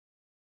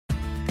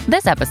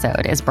This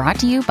episode is brought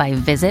to you by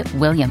Visit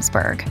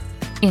Williamsburg.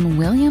 In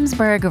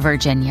Williamsburg,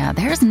 Virginia,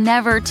 there's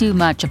never too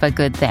much of a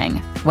good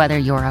thing. Whether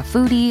you're a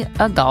foodie,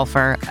 a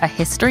golfer, a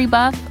history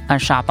buff, a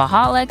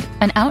shopaholic,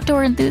 an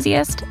outdoor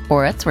enthusiast,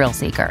 or a thrill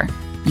seeker,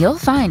 you'll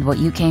find what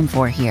you came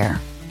for here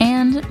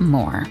and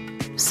more.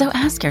 So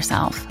ask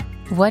yourself,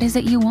 what is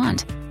it you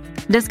want?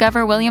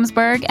 Discover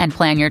Williamsburg and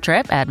plan your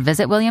trip at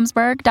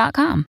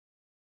visitwilliamsburg.com.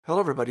 Hello,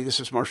 everybody.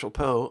 This is Marshall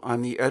Poe.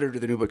 I'm the editor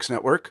of the New Books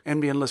Network.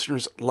 NBN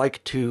listeners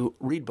like to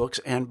read books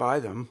and buy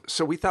them.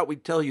 So we thought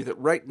we'd tell you that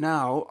right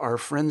now, our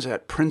friends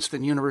at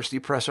Princeton University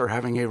Press are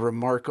having a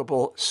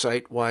remarkable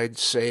site-wide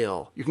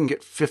sale. You can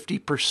get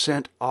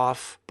 50%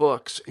 off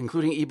books,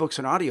 including ebooks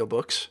and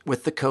audiobooks,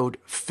 with the code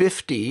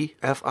 50,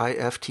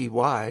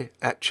 F-I-F-T-Y,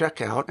 at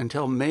checkout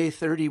until May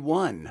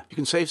 31. You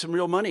can save some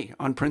real money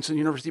on Princeton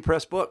University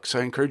Press books.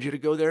 I encourage you to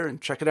go there and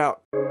check it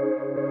out.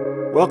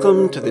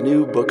 Welcome to the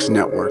New Books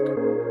Network.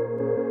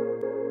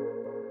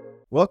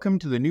 Welcome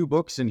to the New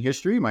Books in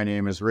History. My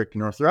name is Rick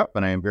Northrup,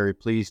 and I am very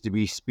pleased to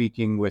be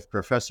speaking with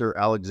Professor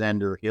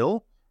Alexander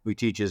Hill, who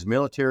teaches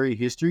military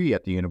history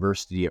at the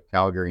University of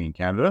Calgary in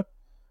Canada.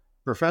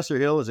 Professor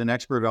Hill is an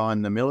expert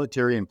on the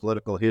military and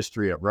political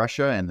history of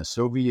Russia and the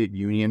Soviet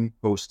Union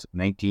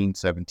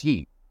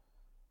post-1917.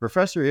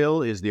 Professor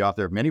Hill is the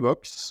author of many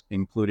books,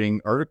 including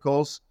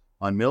articles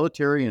on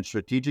military and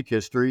strategic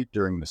history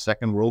during the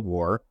Second World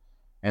War,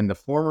 and the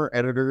former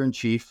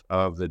editor-in-chief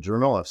of the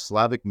Journal of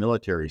Slavic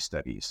Military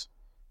Studies.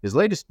 His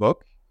latest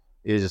book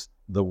is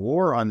The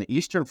War on the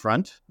Eastern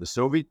Front, the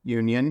Soviet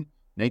Union,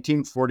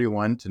 1941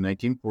 to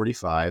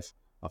 1945,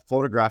 A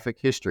Photographic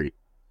History,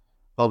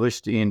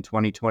 published in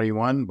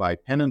 2021 by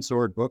Pen and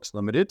Sword Books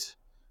Limited.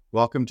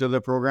 Welcome to the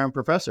program,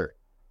 Professor.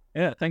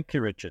 Yeah, thank you,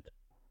 Richard.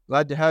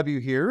 Glad to have you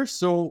here.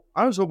 So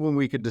I was hoping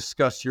we could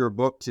discuss your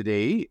book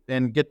today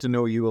and get to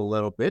know you a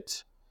little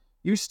bit.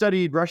 You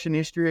studied Russian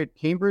history at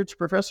Cambridge,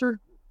 Professor.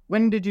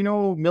 When did you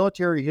know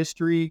military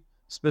history,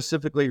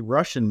 specifically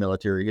Russian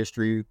military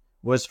history,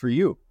 was for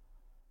you?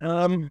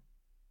 I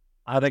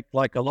think,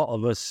 like a lot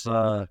of us,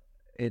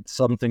 it's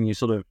something you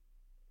sort of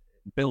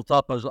built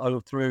up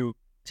through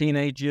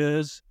teenage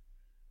years,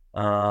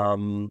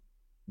 the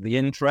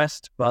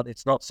interest, but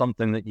it's not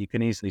something that you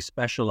can easily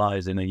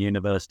specialize in a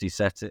university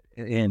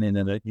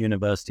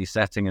university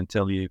setting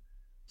until you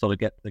sort of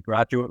get to the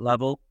graduate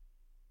level.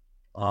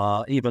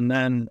 Even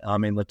then, I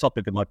mean, the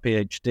topic of my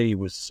PhD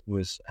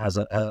has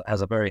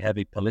a very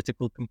heavy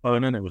political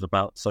component. It was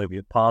about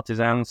Soviet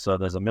partisans, so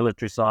there's a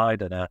military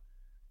side and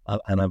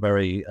a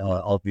very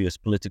obvious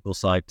political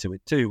side to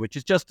it too, which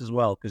is just as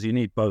well because you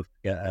need both to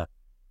get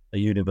a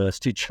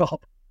university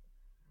job.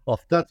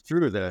 That's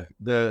true.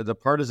 The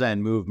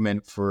partisan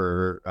movement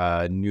for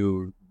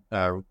new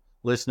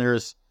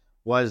listeners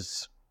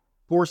was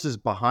forces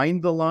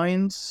behind the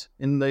lines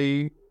in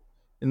the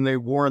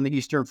war on the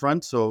Eastern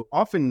Front. So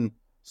often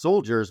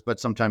soldiers, but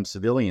sometimes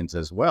civilians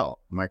as well.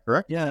 Am I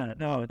correct? Yeah,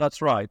 no,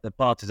 that's right. The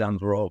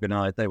partisans were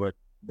organized. They were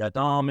Red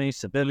Army,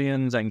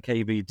 civilians,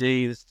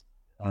 NKVD.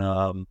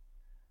 A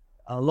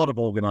lot of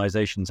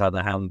organizations had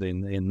a hand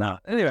in that.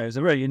 Anyway, it was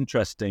a very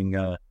interesting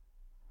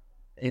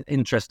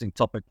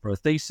topic for a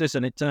thesis,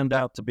 and it turned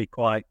out to be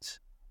quite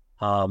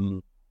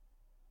current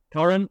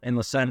in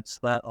the sense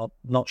that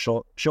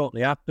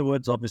shortly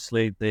afterwards,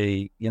 obviously,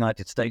 the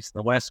United States and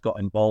the West got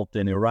involved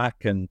in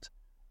Iraq and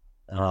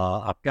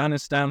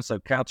Afghanistan, so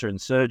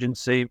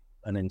counterinsurgency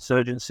and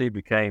insurgency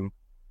became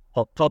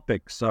hot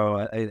topics. So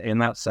in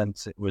that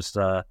sense, it was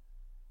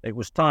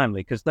timely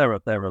because there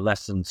are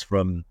lessons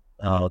from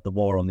the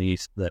war on the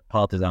East, the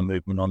partisan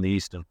movement on the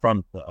Eastern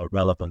Front that are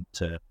relevant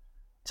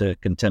to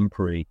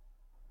contemporary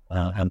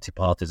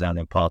anti-partisan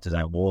and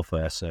partisan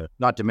warfare. So,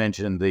 not to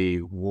mention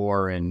the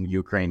war in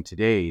Ukraine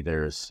today.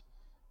 There's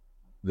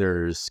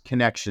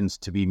connections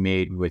to be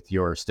made with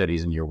your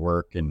studies and your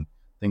work and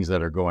things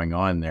that are going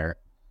on there.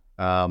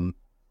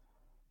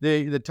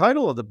 The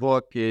title of the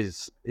book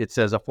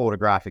says A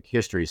Photographic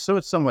History, so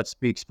it somewhat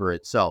speaks for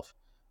itself.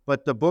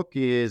 But the book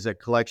is a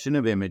collection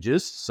of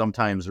images,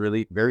 sometimes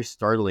really very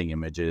startling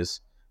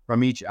images,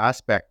 from each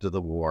aspect of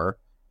the war,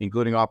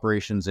 including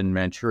operations in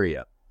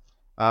Manchuria.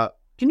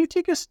 Can you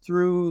take us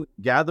through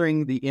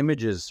gathering the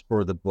images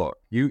for the book?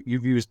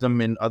 You've used them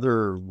in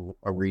other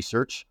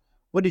research.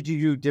 What did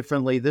you do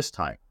differently this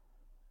time?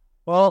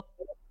 Well,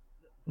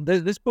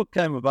 this book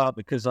came about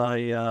because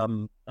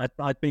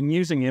I'd been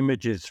using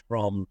images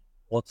from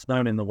what's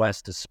known in the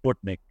West as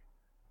Sputnik.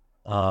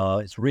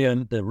 It's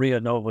the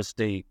RIA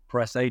Novosti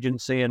press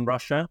agency in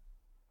Russia.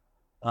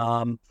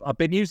 I've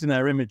been using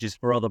their images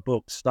for other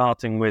books,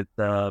 starting with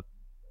the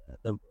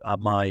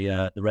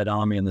Red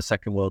Army and the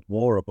Second World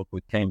War, a book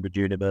with Cambridge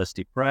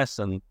University Press,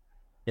 and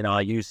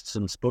I used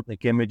some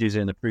Sputnik images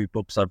in a few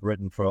books I've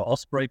written for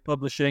Osprey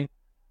Publishing.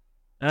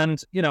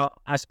 And,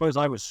 I suppose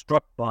I was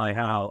struck by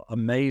how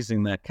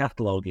amazing their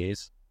catalog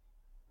is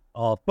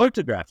of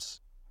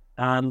photographs.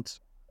 And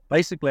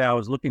basically I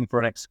was looking for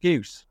an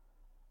excuse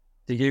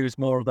to use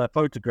more of their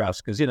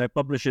photographs because,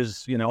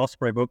 publishers,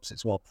 Osprey Books,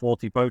 it's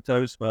 40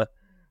 photos for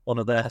one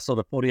of their sort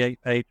of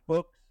 48-page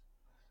books.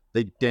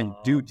 They tend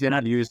to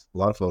use a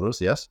lot of photos.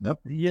 Yes.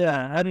 Yep.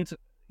 Yeah, and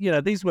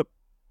these were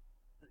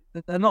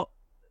they're not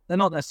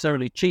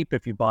necessarily cheap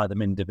if you buy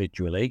them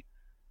individually,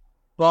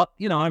 but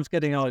I was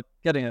getting a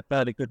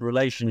fairly good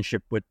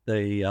relationship with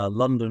the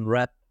London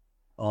rep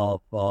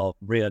of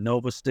RIA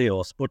Novosti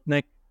or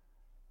Sputnik,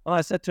 and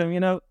I said to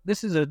him,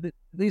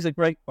 these are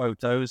great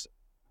photos.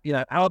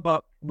 How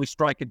about we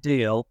strike a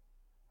deal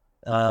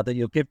that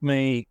you'll give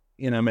me,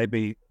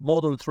 maybe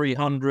more than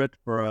 300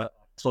 for a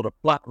sort of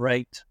flat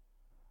rate.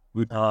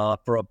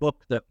 For a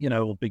book that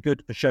will be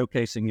good for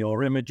showcasing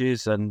your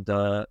images, and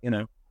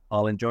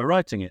I'll enjoy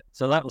writing it.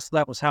 So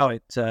that was how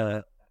it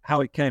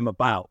came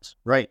about.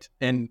 Right.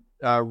 And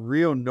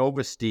RIA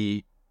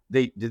Novosti,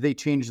 did they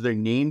change their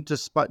name to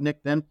Sputnik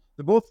then?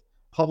 They're both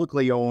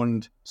publicly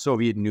owned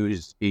Soviet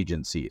news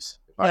agencies.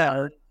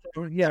 Yeah,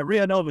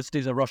 RIA Novosti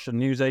is a Russian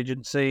news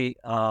agency.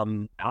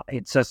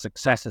 It's a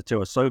successor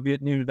to a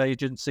Soviet news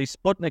agency.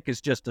 Sputnik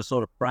is just a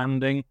sort of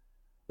branding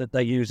that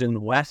they use in the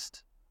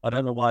West. I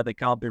don't know why they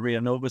can't be RIA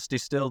Novosti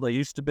still. They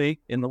used to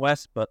be in the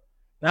West, but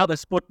now they're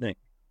Sputnik.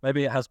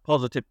 Maybe it has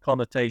positive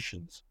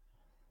connotations.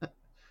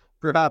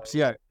 Perhaps,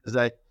 yeah.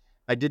 Because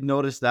I did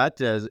notice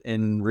that as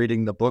in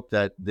reading the book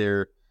that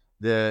the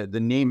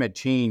name had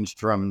changed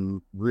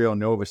from RIA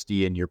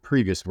Novosti in your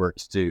previous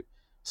works to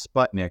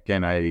Sputnik,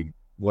 and I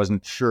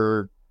wasn't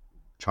sure,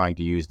 trying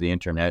to use the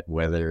internet,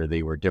 whether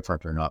they were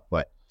different or not.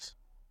 But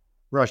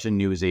Russian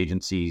news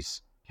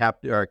agencies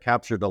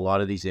captured a lot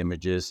of these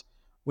images.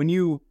 When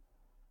you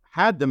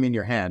had them in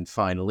your hand,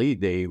 finally,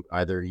 they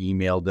either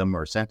emailed them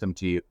or sent them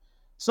to you.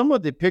 Some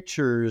of the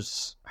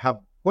pictures have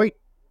quite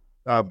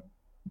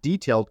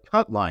detailed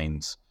cut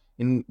lines.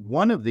 In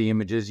one of the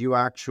images, you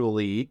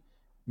actually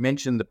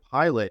mentioned the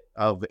pilot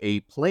of a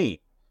plane.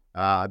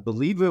 I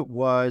believe it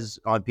was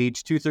on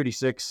page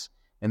 236,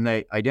 and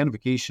the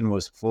identification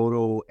was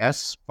photo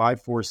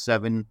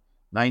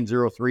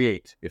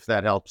S5479038, if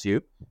that helps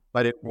you.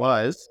 But it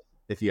was,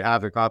 if you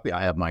have a copy,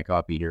 I have my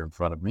copy here in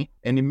front of me,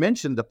 and you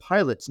mentioned the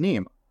pilot's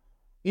name.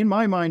 In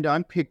my mind,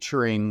 I'm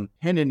picturing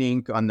pen and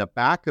ink on the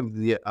back of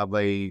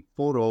a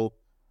photo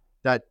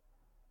that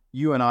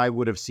you and I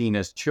would have seen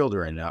as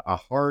children, a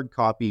hard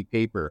copy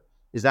paper.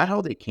 Is that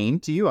how they came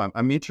to you?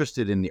 I'm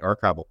interested in the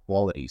archival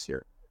qualities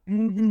here.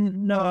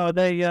 No,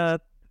 they're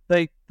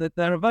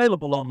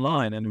available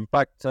online, and in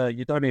fact,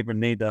 you don't even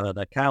need an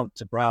account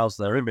to browse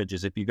their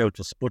images. If you go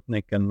to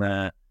Sputnik and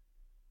their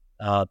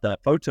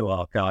photo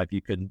archive,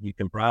 you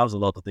can browse a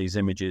lot of these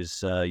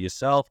images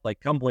yourself. They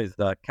come with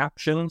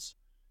captions.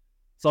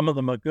 Some of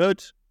them are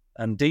good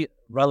and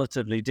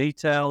relatively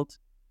detailed.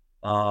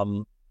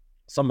 Some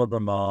of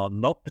them are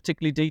not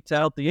particularly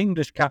detailed. The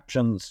English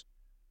captions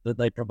that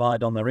they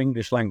provide on their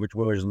English language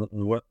version of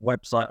the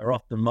website are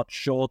often much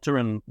shorter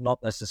and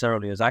not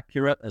necessarily as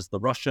accurate as the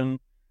Russian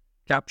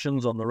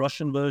captions on the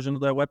Russian version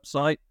of their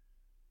website.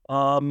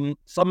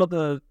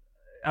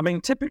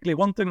 Typically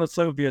one thing the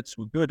Soviets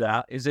were good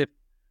at is if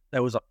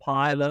there was a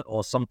pilot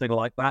or something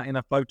like that in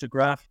a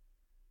photograph,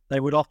 they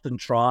would often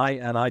try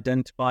and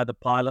identify the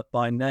pilot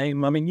by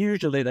name.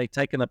 Usually they've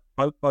taken a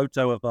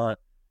photo of a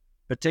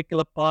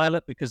particular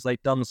pilot because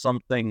they've done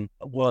something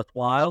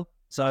worthwhile.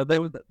 So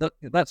they're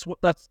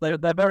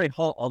very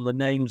hot on the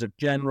names of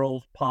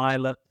generals,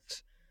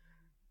 pilots,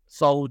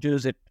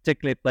 soldiers,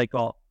 particularly if they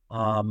got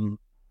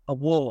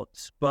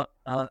awards. But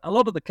a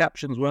lot of the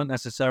captions weren't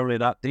necessarily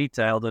that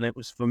detailed, and it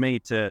was for me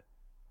to,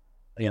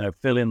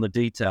 fill in the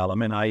detail.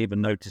 I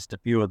even noticed a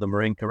few of them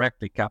are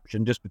incorrectly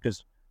captioned, just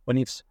because when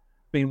you've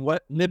been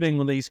living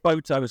with these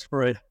photos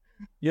for a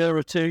year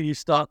or two, you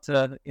start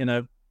to,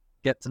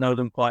 get to know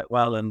them quite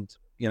well, and,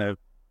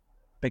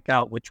 pick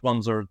out which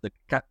ones the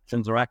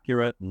captions are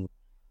accurate and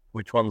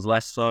which ones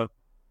less so.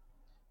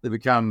 You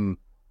become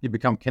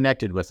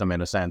connected with them in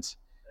a sense.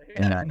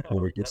 And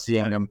we're just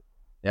seeing them.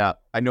 Yeah.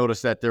 I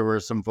noticed that there were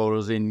some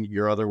photos in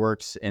your other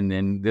works and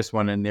then this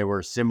one, and they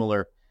were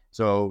similar.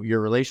 So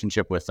your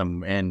relationship with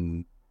them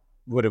and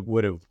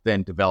would have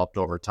then developed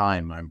over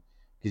time.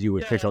 Because you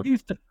would pick out.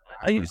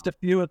 I used a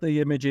few of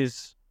the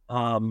images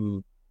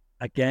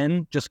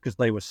again, just because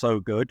they were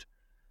so good.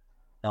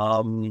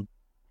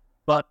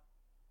 But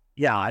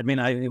yeah,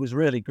 it was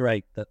really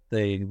great that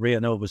the RIA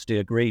Novosti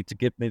agreed to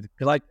give me,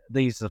 because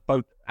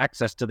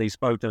access to these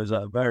photos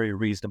at a very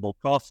reasonable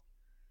cost.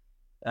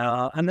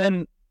 And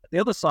then the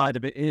other side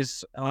of it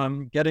is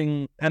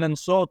getting Pen and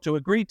Sword to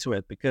agree to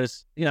it,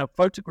 because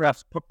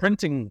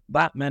printing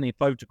that many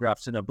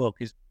photographs in a book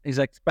is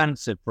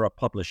expensive for a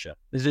publisher.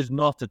 This is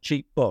not a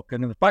cheap book,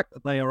 and the fact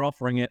that they are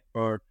offering it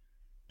for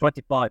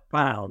 £25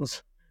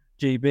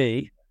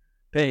 GBP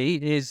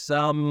is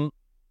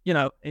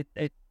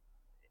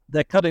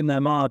they're cutting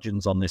their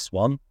margins on this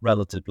one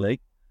relatively.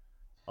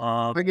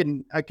 I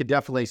could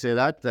definitely say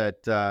that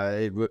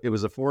it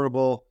was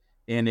affordable,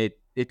 and it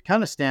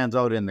kind of stands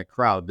out in the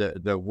crowd.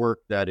 The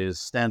work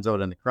stands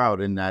out in the crowd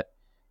in that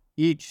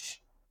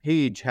each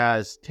page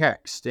has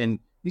text, and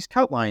these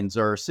cut lines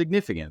are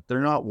significant.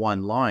 They're not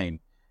one line,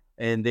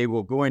 and they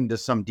will go into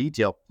some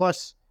detail.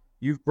 Plus,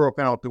 you've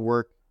broken out the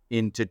work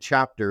into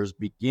chapters,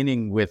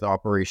 beginning with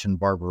Operation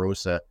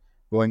Barbarossa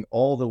going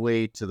all the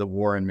way to the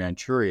war in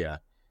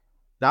Manchuria.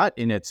 That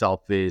in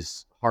itself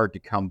is hard to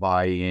come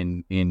by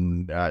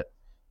in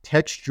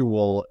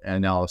textual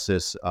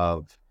analysis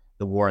of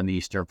the war on the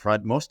Eastern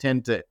Front. Most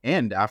tend to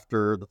end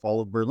after the fall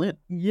of Berlin.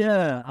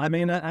 Yeah, I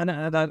mean, and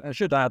I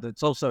should add,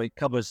 it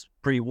covers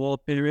pre-war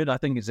period. I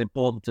think it's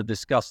important to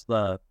discuss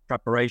the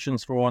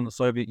preparations for war in the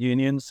Soviet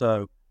Union.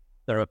 So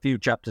there are a few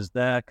chapters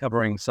there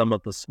covering some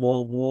of the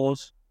small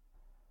wars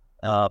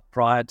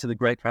prior to the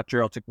Great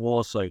Patriotic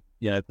War. So,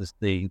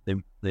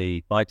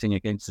 the fighting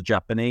against the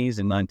Japanese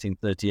in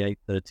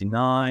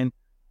 1938-39,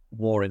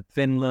 war in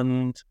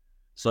Finland,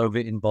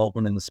 Soviet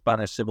involvement in the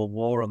Spanish Civil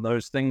War, and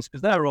those things,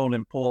 because they're all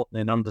important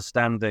in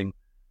understanding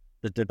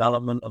the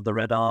development of the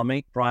Red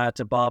Army prior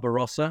to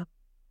Barbarossa.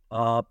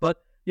 But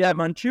yeah,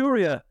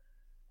 Manchuria,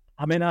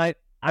 I mean, I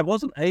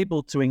wasn't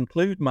able to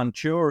include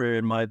Manchuria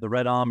in the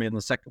Red Army in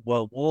the Second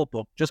World War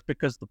book just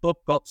because the book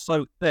got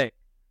so thick.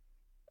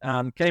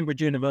 And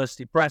Cambridge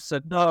University Press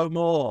said, no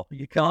more.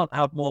 You can't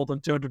have more than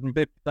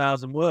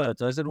 250,000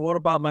 words. I said, what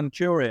about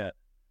Manchuria?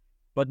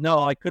 But no,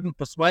 I couldn't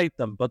persuade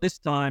them. But this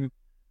time,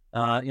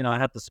 I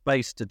had the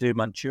space to do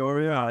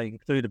Manchuria. I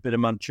include a bit of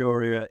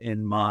Manchuria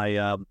in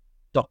my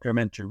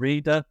documentary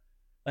reader.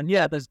 And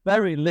yeah, there's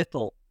very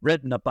little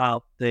written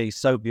about the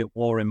Soviet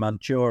war in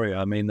Manchuria.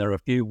 I mean, there are a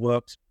few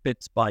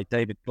bits by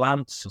David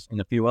Glantz and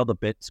a few other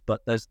bits,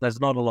 but there's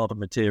not a lot of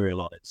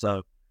material on it.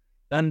 So,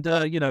 and,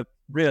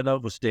 RIA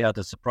Novosti had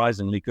a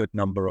surprisingly good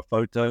number of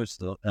photos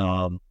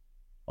on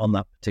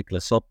that particular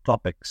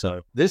subtopic.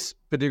 So this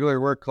particular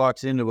work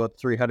clocks in about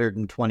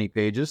 320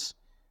 pages.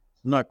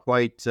 Not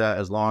quite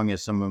as long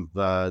as some of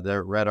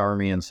the Red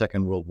Army and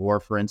Second World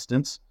War, for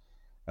instance.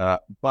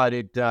 But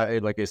it,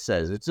 like it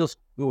says, it just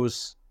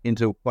goes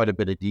into quite a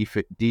bit of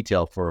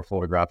detail for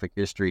photographic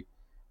history.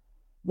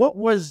 What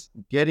was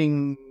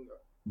getting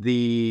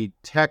the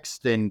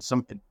text and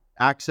some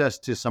access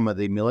to some of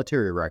the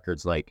military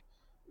records like?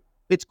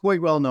 It's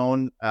quite well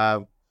known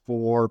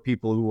for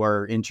people who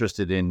are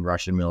interested in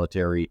Russian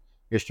military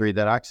history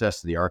that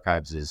access to the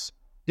archives is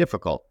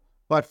difficult.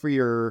 But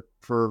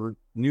for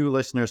new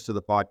listeners to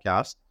the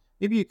podcast,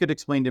 maybe you could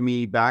explain to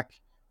me back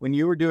when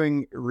you were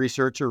doing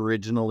research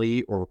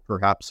originally, or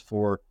perhaps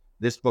for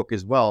this book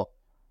as well,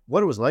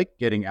 what it was like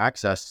getting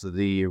access to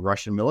the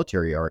Russian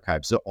military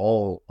archives. So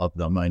all of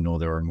them, I know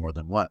there are more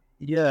than one.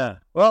 Yeah.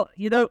 Well,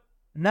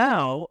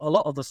 now a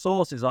lot of the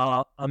sources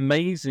are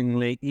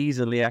amazingly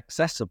easily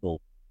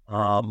accessible,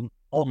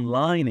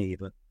 online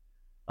even.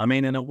 I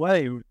mean, in a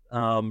way,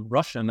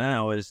 Russia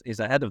now is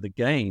ahead of the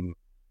game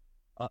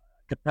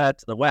compared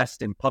to the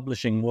West in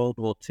publishing World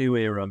War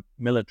II era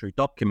military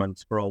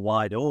documents for a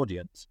wide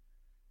audience.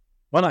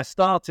 When I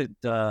started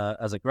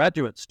as a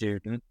graduate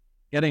student,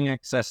 getting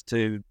access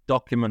to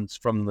documents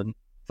for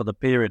the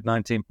period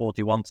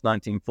 1941 to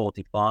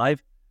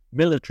 1945,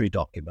 military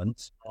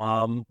documents,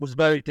 was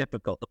very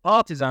difficult. The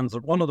partisans,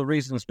 one of the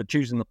reasons for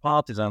choosing the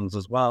partisans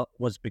as well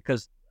was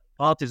because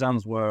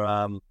partisans were,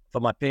 for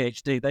my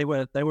PhD,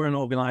 they were an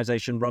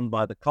organization run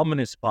by the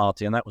Communist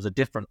Party, and that was a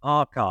different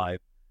archive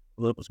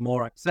that was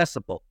more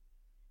accessible.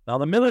 Now,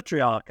 the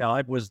military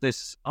archive was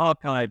this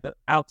archive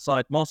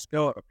outside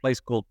Moscow at a place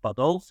called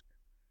Podolsk.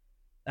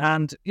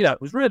 And,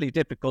 it was really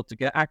difficult to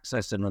get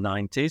access in the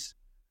 90s.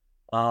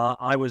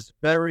 I was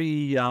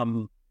very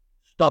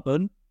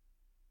stubborn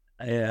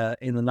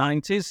in the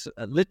 90s.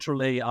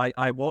 Literally,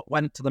 I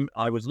went to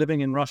I was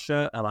living in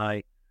Russia, and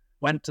I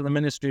went to the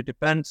Ministry of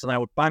Defense, and I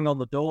would bang on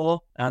the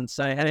door and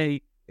say,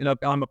 hey,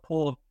 I'm a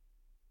poor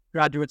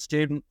graduate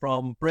student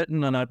from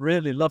Britain, and I'd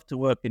really love to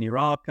work in your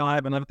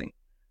archive and everything.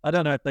 I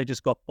don't know if they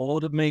just got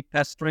bored of me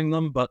pestering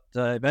them, but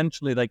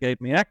eventually they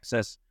gave me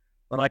access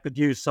that I could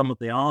use some of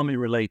the army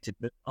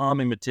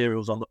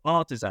materials on the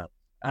partisans.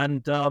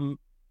 And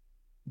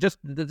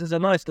there's a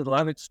nice little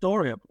anecdote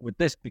story with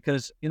this,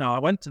 because, I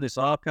went to this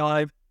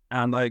archive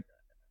and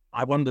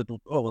I wondered,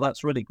 oh, well,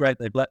 that's really great.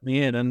 They've let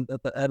me in.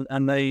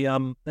 And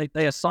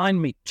they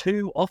assigned me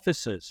 2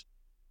 officers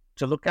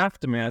to look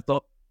after me. I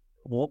thought,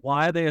 well,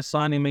 why are they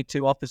assigning me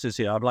 2 officers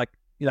here? I'm like,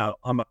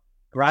 I'm a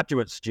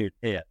graduate student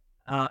here.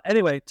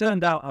 Anyway, it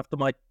turned out after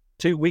my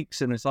 2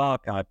 weeks in this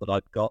archive that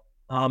I'd got,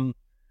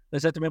 they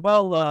said to me,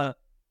 well,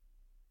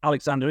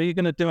 Alexander, are you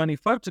going to do any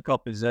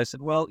photocopies? I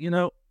said, well,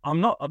 I've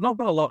not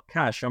got a lot of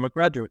cash. I'm a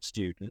graduate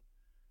student.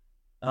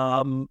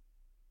 And,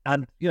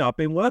 I've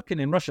been working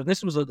in Russia.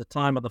 This was at the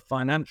time of the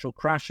financial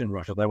crash in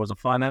Russia. There was a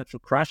financial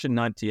crash in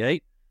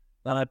 98,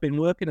 and I'd been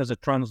working as a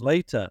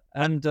translator,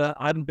 and I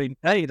hadn't been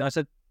paid. I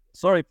said,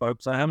 sorry,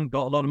 folks, I haven't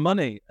got a lot of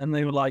money. And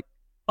they were like,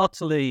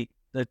 utterly,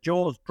 their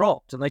jaws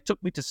dropped, and they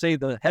took me to see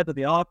the head of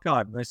the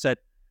archive, and they said,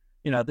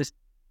 this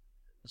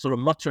sort of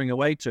muttering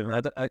away to him.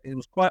 It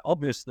was quite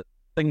obvious that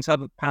things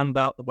hadn't panned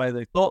out the way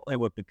they thought they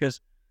would, because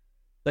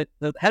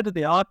the head of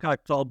the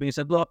archive told me, he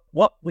said, look,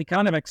 we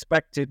kind of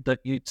expected that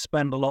you'd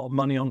spend a lot of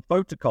money on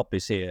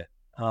photocopies here,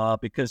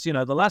 because,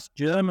 the last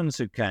Germans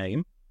who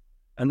came,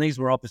 and these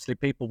were obviously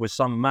people with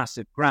some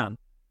massive grant,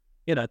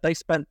 they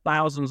spent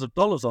thousands of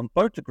dollars on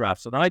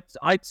photographs, and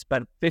I'd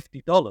spent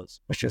 $50,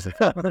 which is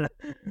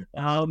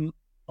on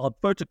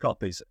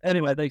photocopies.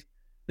 Anyway,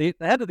 the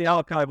head of the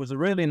archive was a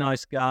really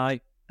nice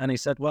guy, and he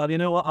said, well, you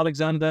know what,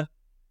 Alexander,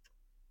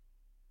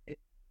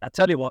 I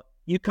tell you what,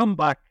 you come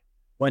back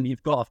when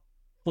you've got a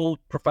full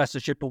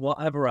professorship or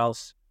whatever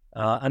else,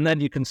 and then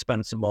you can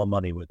spend some more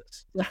money with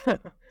us.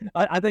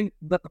 I think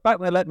that the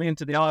fact they let me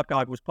into the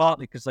archive was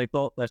partly because they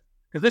thought that,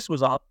 because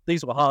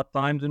these were hard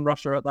times in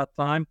Russia at that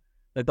time,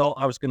 they thought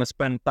I was going to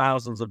spend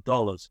thousands of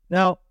dollars.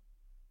 Now,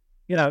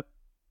 you know,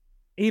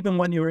 even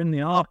when you were in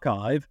the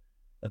archive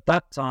at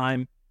that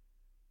time,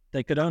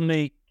 they would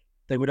only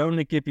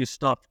give you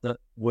stuff that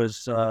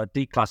was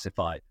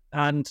declassified.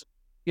 And,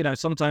 you know,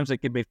 sometimes they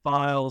give me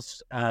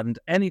files, and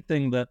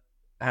anything that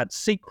had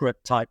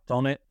secret typed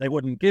on it, they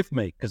wouldn't give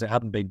me because it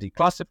hadn't been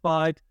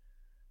declassified.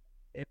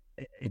 If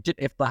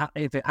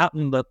it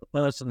happened that the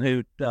person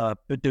who'd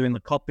been doing the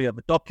copy of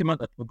a document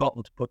had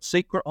forgotten to put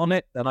secret on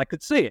it, then I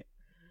could see it.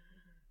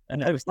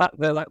 And it was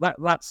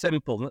that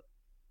simple.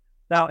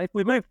 Now, if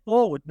we move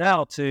forward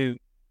now to,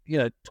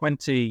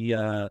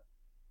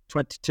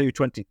 2022,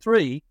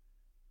 23,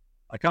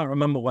 I can't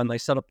remember when they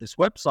set up this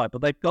website,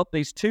 but they've got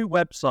these two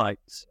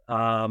websites,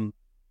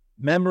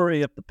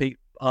 Memory of the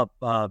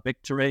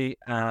Victory,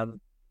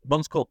 and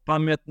one's called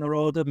Pamyat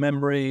Naroda,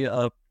 Memory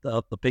of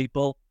the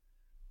People,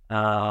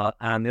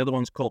 and the other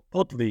one's called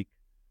Podvig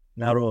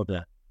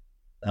Naroda,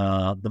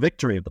 the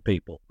Victory of the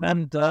People.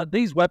 And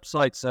these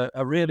websites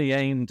are really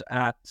aimed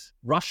at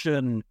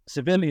Russian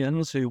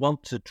civilians who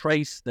want to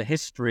trace the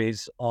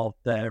histories of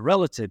their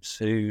relatives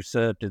who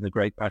served in the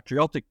Great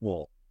Patriotic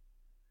War.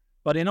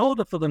 But in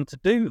order for them to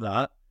do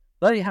that,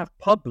 they have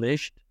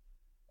published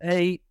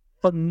a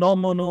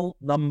phenomenal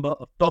number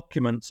of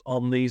documents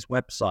on these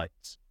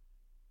websites.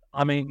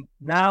 I mean,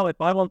 now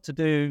if I want to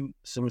do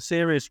some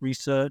serious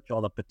research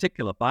on a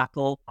particular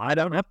battle, I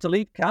don't have to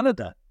leave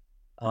Canada.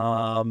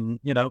 The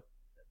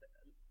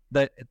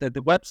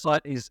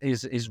website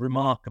is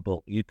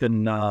remarkable. You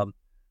can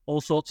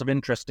all sorts of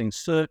interesting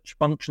search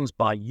functions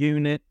by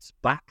units,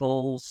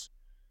 battles,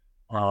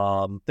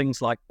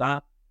 things like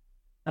that.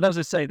 And as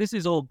I say, this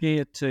is all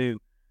geared to.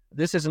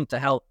 This isn't to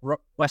help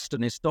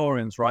Western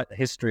historians write the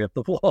history of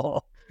the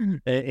war.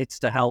 It's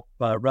to help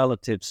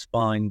relatives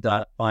find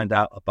out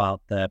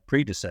about their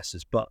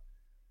predecessors. But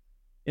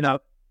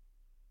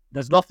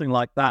there's nothing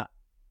like that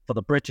for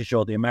the British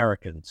or the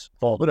Americans.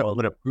 What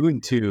a boon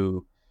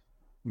to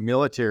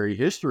military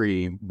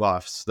history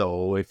buffs,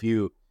 though. If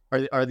you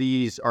are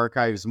these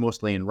archives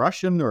mostly in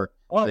Russian, or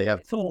they have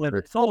it's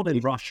all in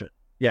Russian.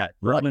 Yeah,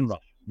 right. In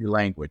Russian. Your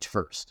language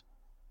first.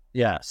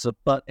 Yeah,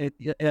 but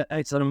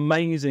it's an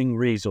amazing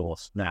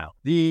resource now.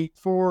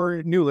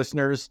 For new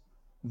listeners,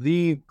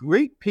 the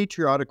Great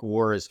Patriotic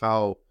War is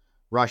how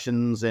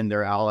Russians and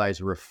their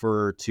allies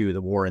refer to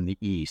the war in the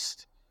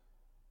East.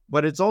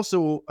 But it's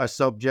also a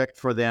subject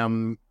for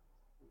them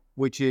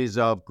which is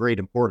of great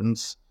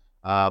importance.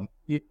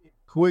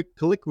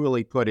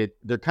 Colloquially put it,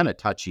 they're kind of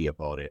touchy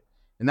about it.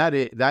 And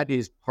that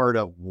is part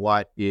of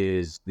what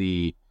is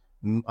the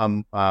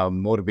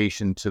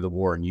motivation to the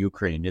war in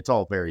Ukraine. It's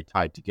all very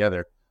tied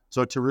together.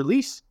 So to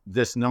release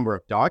this number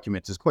of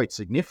documents is quite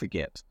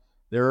significant.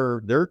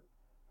 They're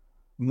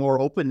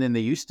more open than they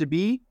used to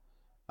be,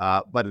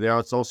 but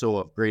it's also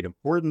of great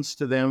importance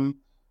to them.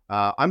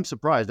 I'm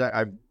surprised.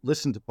 I've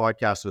listened to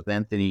podcasts with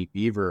Anthony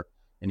Beaver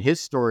and his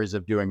stories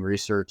of doing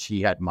research.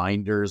 He had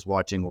minders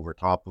watching over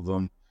top of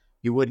him.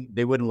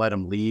 They wouldn't let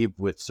him leave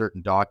with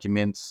certain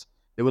documents.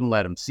 They wouldn't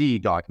let him see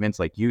documents,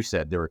 like you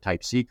said, they were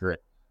type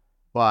secret.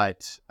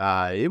 But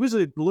it was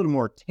a little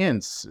more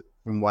tense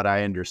from what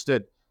I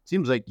understood.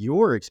 Seems like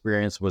your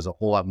experience was a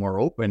whole lot more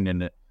open,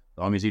 and as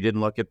long as you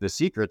didn't look at the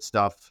secret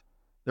stuff,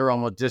 they're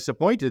almost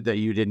disappointed that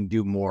you didn't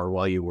do more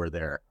while you were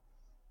there.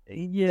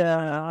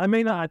 Yeah, I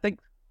think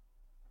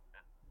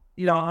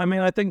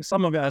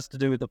some of it has to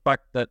do with the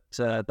fact that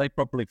they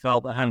probably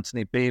felt that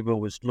Anthony Beaver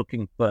was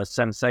looking for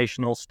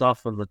sensational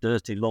stuff and the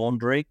dirty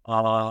laundry.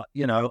 I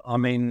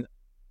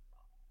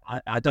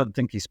don't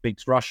think he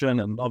speaks Russian,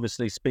 and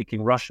obviously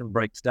speaking Russian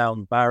breaks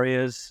down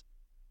barriers.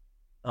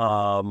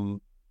 I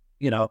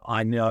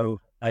knew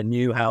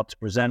how to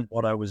present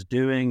what I was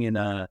doing in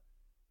a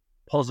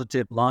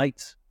positive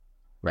light.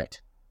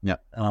 Right. Yeah.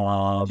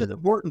 It's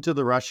important to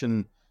the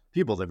Russian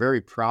people. They're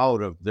very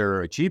proud of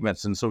their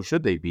achievements, and so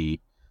should they be,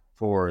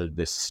 for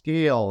the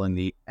scale and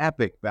the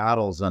epic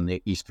battles on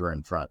the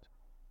Eastern Front.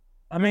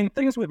 I mean,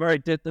 things were very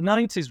the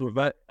 90s were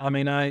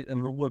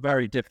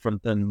very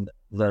different than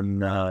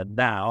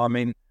now. I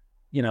mean,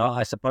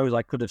 I suppose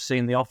I could have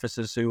seen the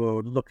officers who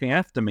were looking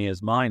after me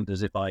as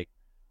minders if I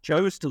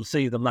chose to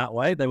see them that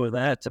way. They were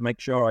there to make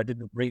sure I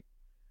didn't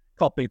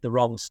copy the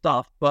wrong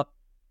stuff. But,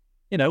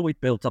 we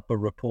built up a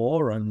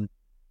rapport, and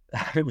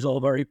it was all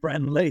very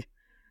friendly.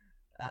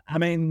 I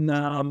mean,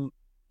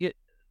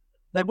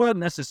 they weren't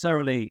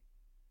necessarily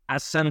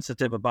as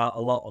sensitive about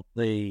a lot of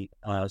the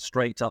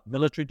straight-up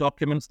military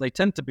documents. They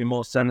tend to be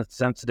more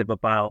sensitive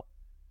about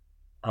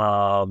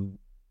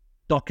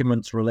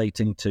documents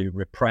relating to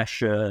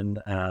repression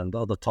and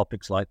other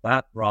topics like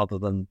that, rather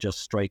than just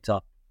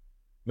straight-up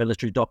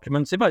military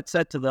documents. If I'd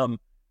said to them,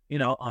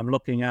 I'm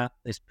looking at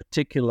this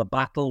particular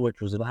battle,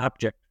 which was an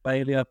abject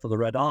failure for the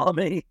Red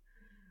Army,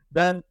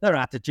 then their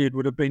attitude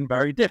would have been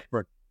very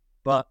different.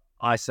 But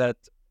I said,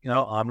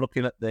 I'm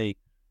looking at the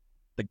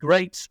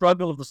great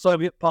struggle of the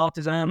Soviet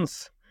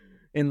partisans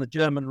in the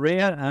German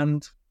rear,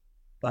 and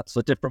that's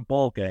a different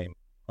ball game.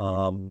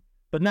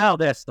 But now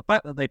the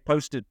fact that they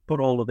put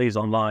all of these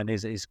online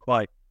is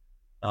quite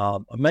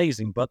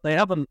amazing. But they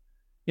haven't,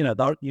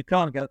 you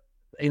can't get.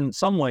 In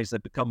some ways,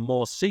 they've become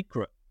more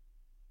secret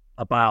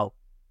about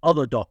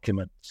other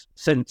documents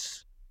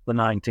since the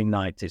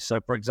 1990s. So,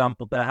 for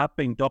example, there have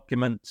been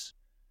documents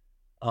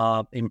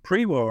in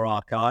pre-war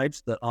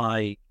archives that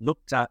I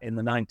looked at in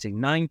the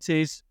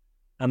 1990s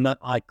and that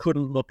I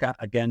couldn't look at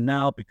again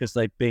now because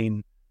they've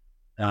been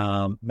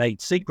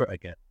made secret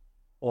again.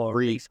 Or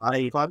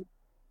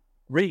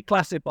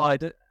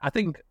reclassified. I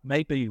think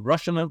maybe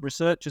Russian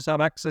researchers have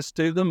access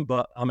to them,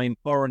 but I mean,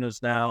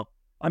 foreigners now.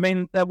 I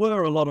mean, there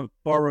were a lot of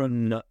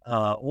foreign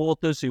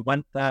authors who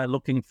went there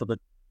looking for the,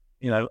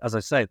 as I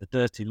say, the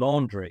dirty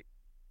laundry.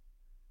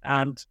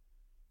 And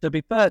to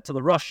be fair to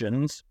the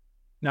Russians,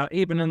 now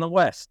even in the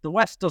West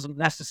doesn't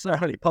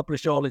necessarily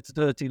publish all its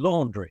dirty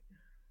laundry.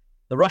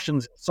 The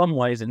Russians, in some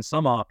ways, in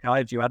some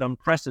archives, you had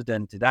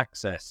unprecedented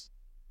access,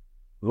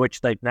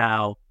 which they've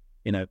now,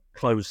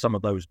 closed some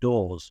of those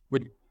doors.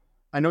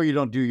 I know you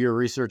don't do your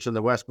research in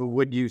the West, but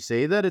would you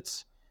say that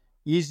it's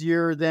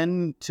easier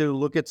then to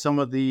look at some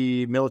of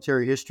the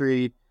military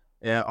history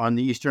on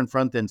the Eastern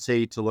Front than,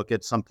 say, to look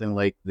at something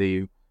like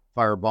the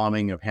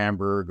firebombing of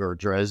Hamburg or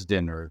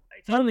Dresden? Or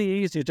it's only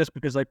easier just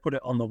because they put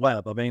it on the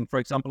web. I mean, for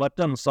example, I've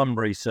done some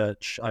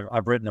research.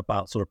 I've written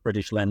about sort of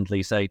British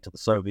lend-lease aid to the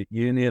Soviet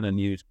Union and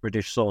used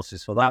British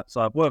sources for that.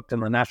 So I've worked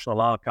in the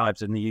National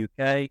Archives in the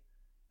UK,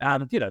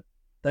 and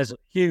there's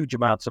huge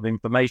amounts of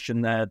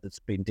information there that's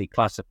been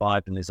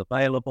declassified and is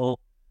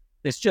available.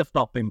 It's just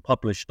not been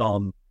published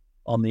on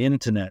the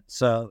internet.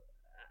 So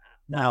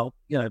now,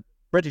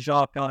 British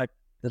Archive,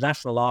 the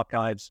National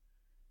Archives,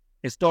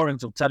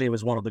 historians will tell you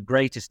is one of the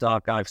greatest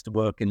archives to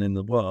work in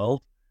the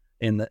world,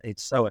 in that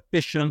it's so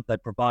efficient. They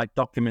provide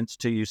documents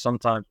to you.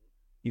 Sometimes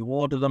you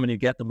order them and you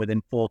get them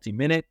within 40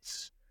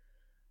 minutes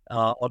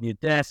on your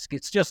desk.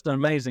 It's just an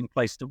amazing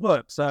place to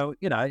work. So,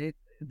 the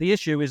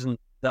issue isn't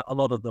that a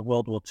lot of the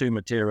World War II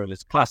material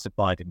is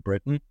classified in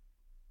Britain,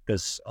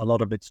 because a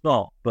lot of it's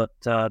not. But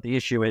the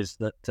issue is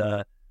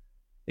that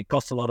it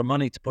costs a lot of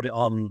money to put it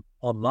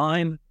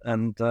online,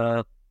 and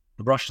the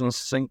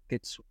Russians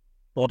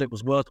thought it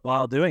was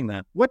worthwhile doing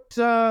that. What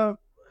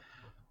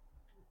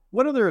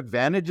other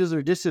advantages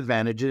or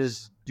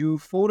disadvantages do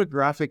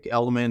photographic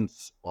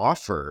elements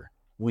offer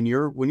when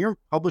you're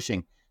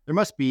publishing? There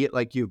must be,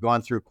 like, you've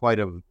gone through quite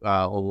a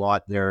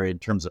lot there in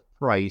terms of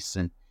price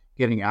and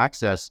getting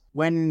access.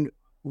 When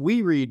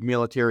we read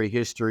military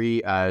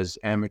history as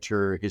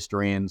amateur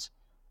historians,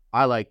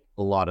 I like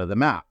a lot of the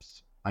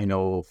maps. I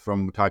know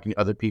from talking to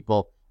other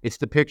people, it's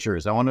the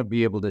pictures. I want to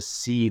be able to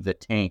see the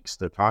tanks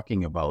they're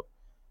talking about.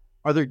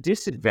 Are there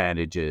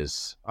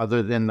disadvantages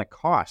other than the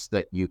cost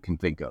that you can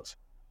think of?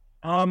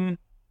 I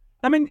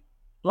mean,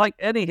 like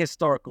any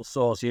historical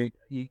source, you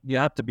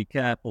have to be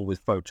careful with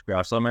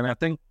photographs. I mean, I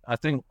think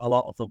a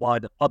lot of the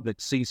wider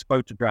public sees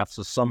photographs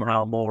as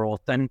somehow more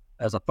authentic,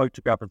 as a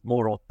photograph is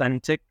more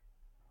authentic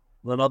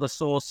than other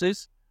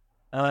sources.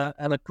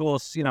 And of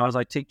course, as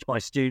I teach my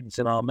students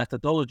in our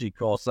methodology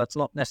course, that's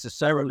not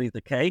necessarily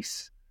the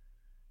case.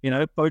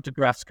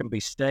 Photographs can be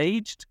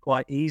staged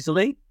quite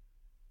easily.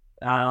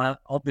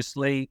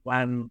 Obviously,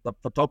 when the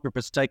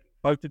photographers take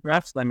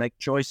photographs, they make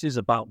choices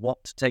about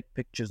what to take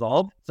pictures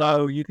of.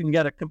 So you can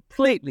get a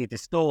completely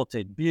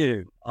distorted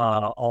view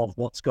of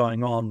what's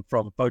going on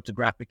from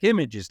photographic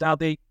images. Now,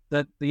 the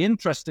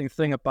interesting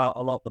thing about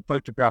a lot of the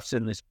photographs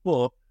in this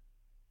book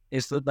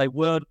is that they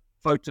weren't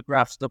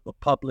photographs that were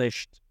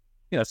published.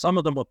 Some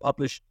of them were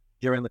published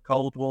during the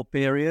Cold War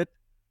period,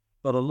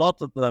 but a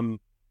lot of them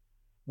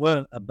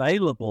weren't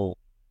available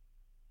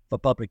for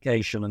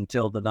publication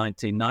until the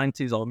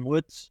 1990s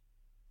onwards,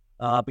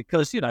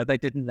 because, they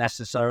didn't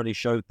necessarily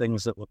show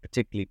things that were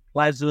particularly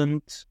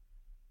pleasant.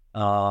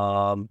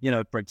 For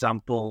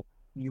example,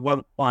 you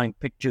won't find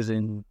pictures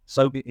in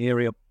Soviet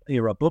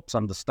era books,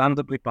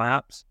 understandably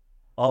perhaps,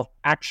 of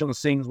action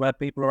scenes where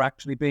people are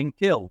actually being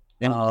killed.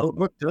 And the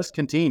book does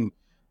contain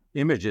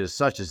images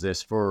such as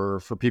this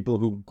for people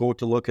who go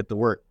to look at the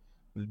work.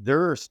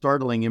 There are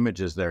startling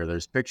images there.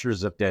 There's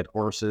pictures of dead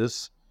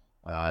horses.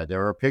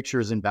 There are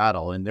pictures in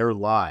battle, and they're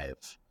live.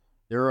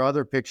 There are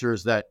other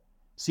pictures that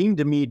seem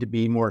to me to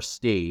be more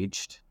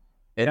staged.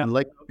 And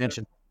like you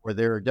mentioned, where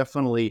there are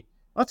definitely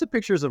lots of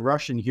pictures of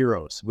Russian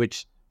heroes,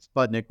 which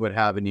Sputnik would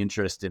have an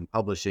interest in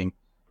publishing.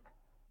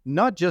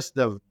 Not just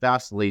the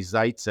Vasily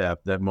Zaitsev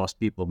that most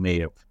people may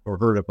have or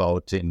heard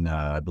about in,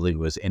 I believe it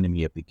was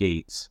Enemy of the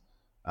Gates.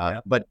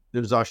 But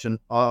there's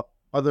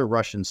other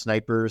Russian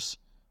snipers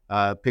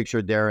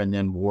pictured there, and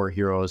then war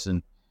heroes.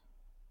 And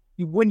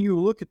when you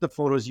look at the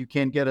photos, you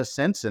can get a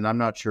sense, and I'm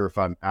not sure if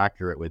I'm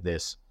accurate with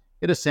this,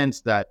 get a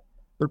sense that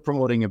they're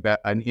promoting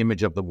an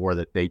image of the war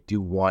that they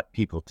do want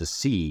people to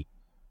see.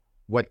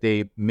 What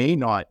they may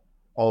not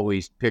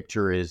always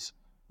picture is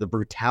the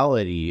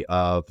brutality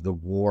of the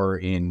war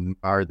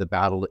or the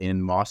battle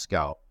in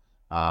Moscow,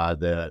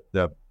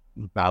 the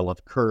Battle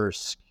of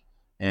Kursk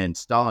and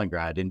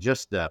Stalingrad, and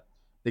just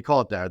they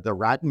call it the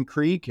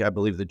Rattenkrieg, I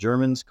believe the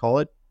Germans call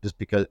it, just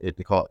because they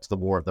call it's the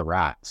War of the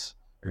Rats.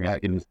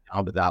 It was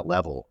down to that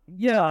level.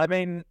 Yeah, I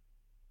mean,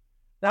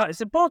 now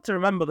it's important to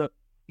remember that,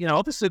 you know,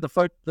 obviously the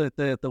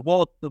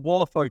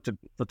war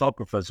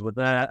photographers were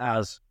there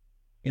as,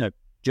 you know,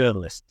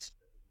 journalists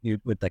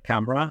with their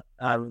camera,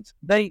 and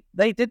they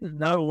didn't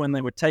know when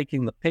they were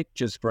taking the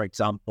pictures, for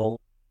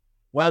example,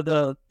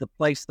 whether the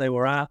place they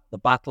were at, the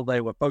battle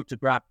they were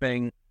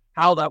photographing,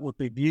 how that would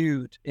be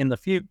viewed in the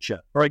future,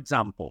 for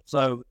example.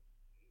 So,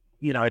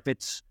 you know, if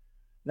it's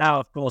now,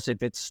 of course,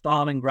 if it's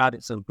Stalingrad,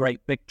 it's a great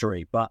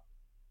victory, but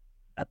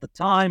at the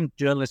time,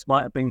 journalists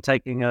might have been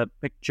taking a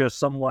picture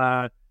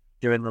somewhere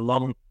during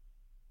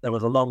there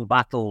was a long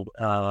battle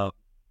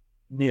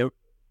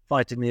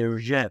fighting near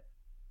Rzhev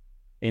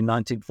in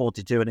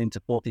 1942 and into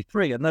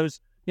 43. And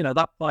those, you know,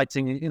 that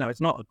fighting, you know,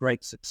 it's not a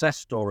great success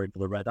story for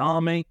the Red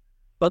Army,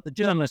 but the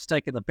journalists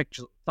taking the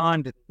pictures at the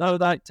time didn't know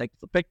that. Take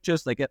the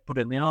pictures, they get put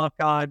in the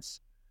archives.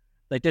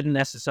 They didn't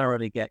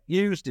necessarily get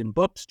used in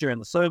books during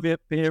the Soviet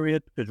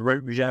period because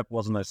Rzhev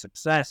wasn't a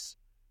success,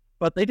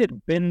 but they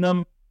didn't bin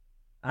them.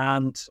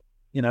 And,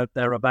 you know,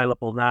 they're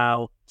available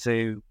now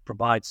to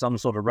provide some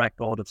sort of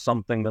record of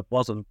something that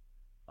wasn't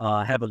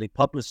heavily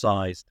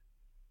publicized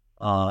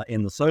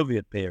in the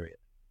Soviet period.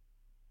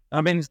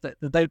 I mean,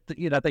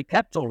 they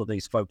kept all of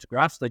these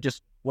photographs. They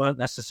just weren't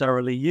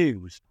necessarily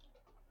used.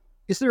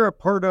 Is there a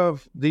part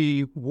of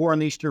the war on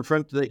the Eastern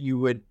Front that you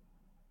would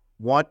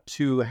want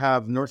to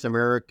have North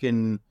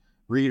American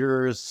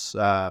readers,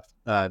 I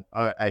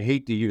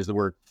hate to use the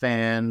word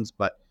fans,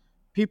 but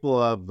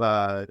people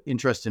of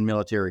interest in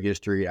military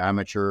history,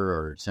 amateur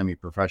or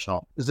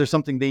semi-professional, is there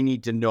something they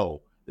need to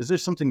know? Is there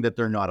something that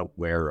they're not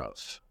aware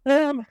of?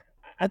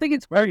 I think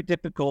it's very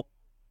difficult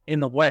in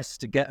the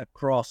West to get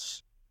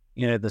across,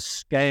 you know, the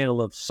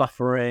scale of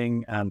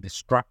suffering and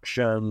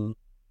destruction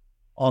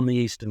on the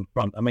Eastern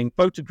Front. I mean,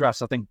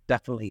 photographs, I think,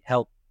 definitely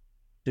help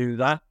do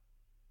that.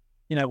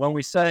 You know, when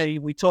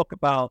we talk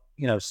about,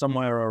 you know,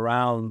 somewhere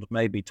around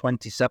maybe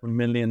 27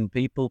 million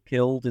people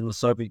killed in the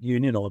Soviet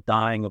Union or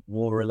dying of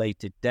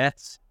war-related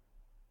deaths,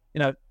 you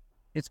know,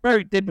 it's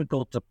very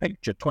difficult to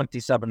picture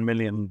 27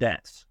 million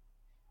deaths.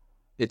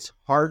 It's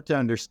hard to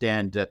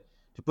understand that.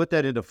 To put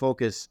that into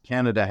focus,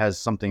 Canada has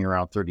something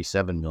around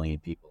 37 million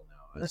people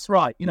now. That's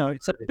right. You know,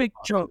 it's a big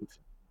chunk.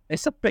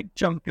 It's a big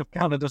chunk of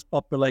Canada's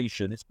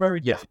population. It's very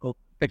difficult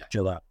to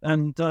picture that.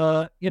 And,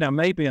 you know,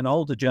 maybe an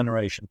older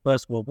generation,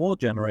 First World War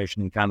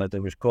generation in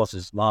Canada, which of course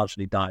has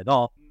largely died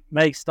off,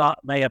 may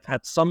have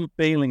had some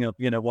feeling of,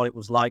 you know, what it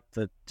was like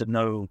to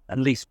know at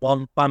least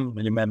one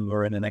family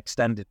member in an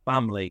extended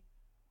family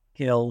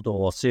killed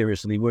or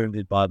seriously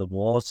wounded by the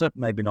war. So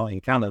maybe not in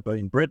Canada, but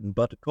in Britain.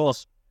 But of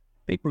course,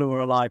 people who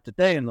are alive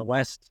today in the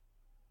West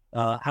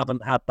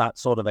haven't had that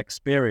sort of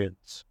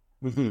experience.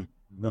 Mm-hmm.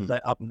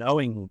 Of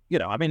knowing, you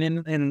know, I mean,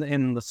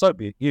 in the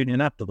Soviet Union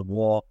after the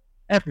war,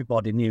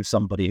 everybody knew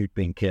somebody who'd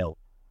been killed,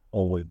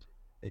 or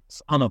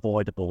it's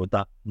unavoidable with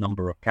that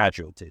number of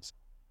casualties.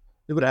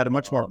 They would have had a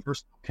much more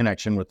personal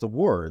connection with the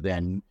war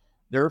than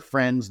their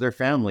friends, their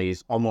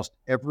families. Almost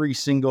every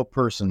single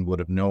person would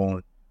have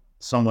known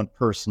someone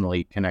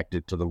personally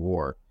connected to the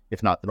war,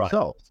 if not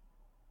themselves.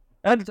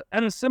 Right.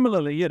 And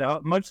similarly, you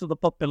know, most of the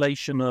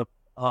population of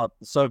the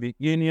Soviet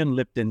Union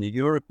lived in the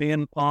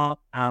European part,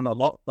 and a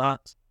lot of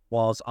that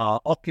was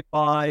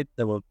occupied.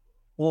 They were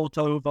fought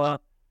over,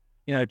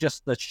 you know,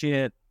 just the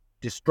sheer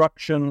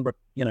destruction,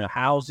 you know,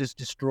 houses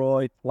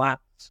destroyed,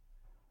 flats,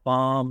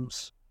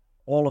 farms,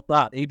 all of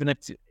that. Even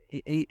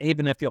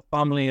if your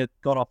family had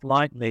got off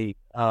lightly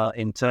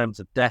in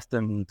terms of death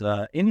and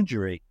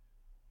injury,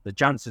 the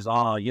chances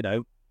are, you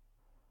know,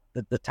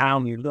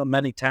 that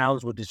many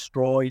towns were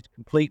destroyed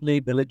completely,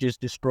 villages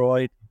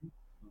destroyed.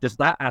 Just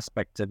that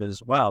aspect of it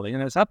as well. You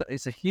know,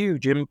 it's a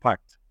huge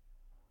impact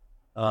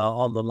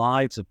on the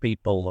lives of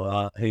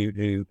people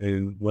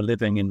who were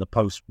living in the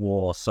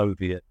post-war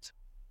Soviet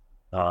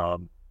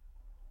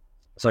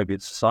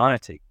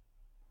society.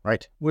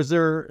 Right. Was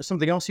there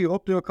something else you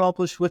hoped to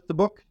accomplish with the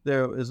book?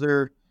 Is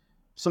there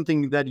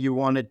something that you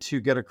wanted to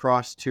get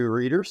across to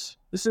readers?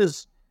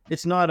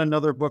 It's not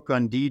another book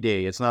on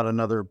D-Day. It's not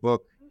another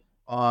book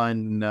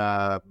on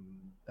a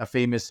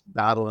famous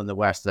battle in the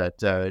West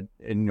that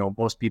you know,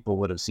 most people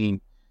would have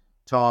seen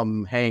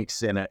Tom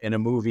Hanks in a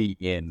movie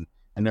in,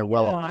 and they're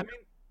well. I mean,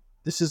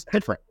 this is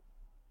different.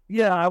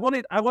 Yeah, I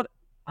want.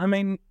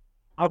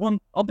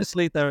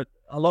 Obviously, there are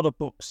a lot of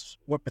books,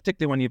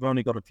 particularly when you've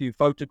only got a few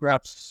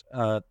photographs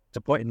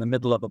to put in the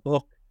middle of a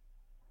book.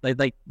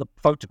 The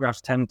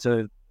photographs tend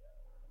to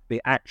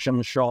be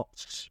action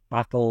shots,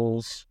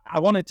 battles. I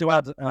wanted to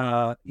add,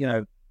 you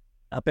know,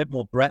 a bit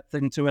more breadth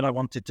into it. I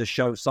wanted to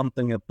show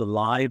something of the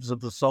lives of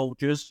the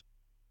soldiers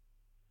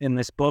in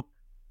this book.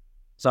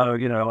 So,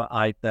 you know,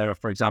 there are,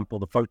 for example,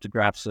 the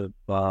photographs of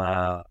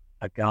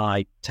a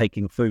guy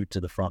taking food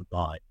to the front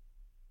line.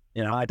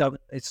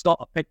 It's not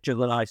a picture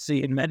that I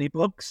see in many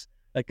books,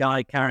 a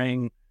guy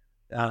carrying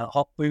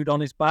hot food on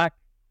his back.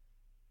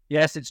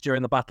 Yes, it's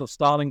during the Battle of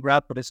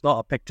Stalingrad, but it's not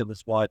a picture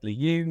that's widely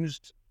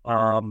used.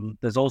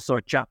 There's also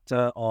a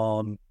chapter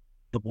on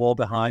the war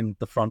behind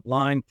the front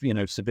line,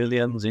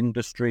 civilians,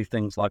 industry,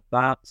 things like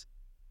that.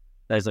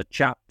 There's a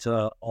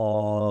chapter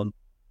one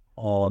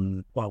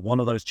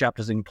of those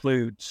chapters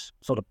includes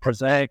sort of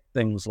prosaic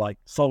things like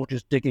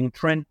soldiers digging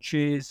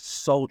trenches,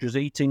 soldiers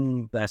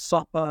eating their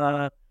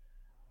supper,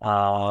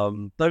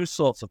 those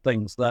sorts of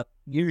things that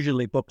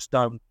usually books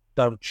don't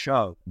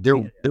show.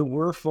 There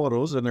were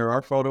photos, and there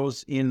are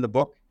photos in the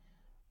book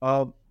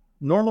of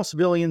normal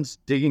civilians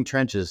digging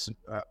trenches.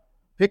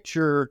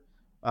 Picture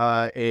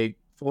a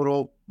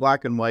photo,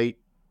 black and white,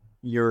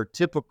 your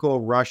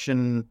typical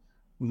Russian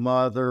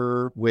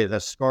mother with a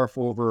scarf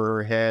over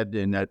her head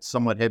and a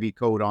somewhat heavy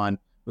coat on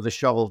with a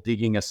shovel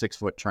digging a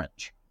 6-foot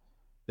trench.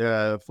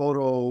 The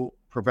photo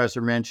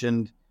professor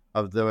mentioned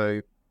of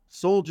the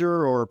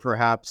soldier, or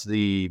perhaps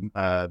the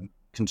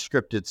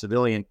conscripted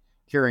civilian,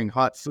 carrying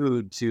hot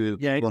food to...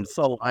 It's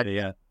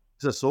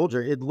a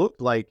soldier. It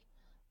looked like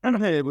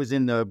it was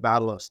in the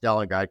Battle of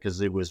Stalingrad because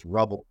it was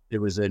rubble. It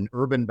was an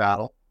urban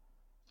battle.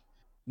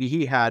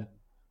 He had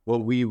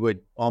what we would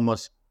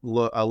almost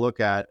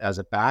look at as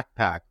a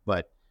backpack,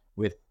 but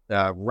with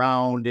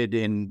rounded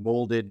and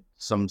molded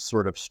some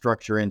sort of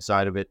structure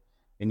inside of it.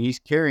 And he's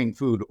carrying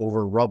food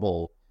over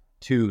rubble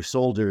to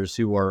soldiers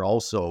who are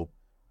also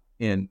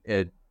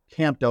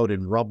camped out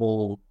in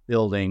rubble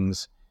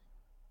buildings,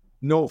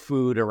 no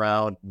food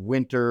around,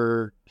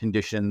 winter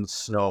conditions,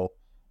 snow.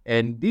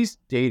 And these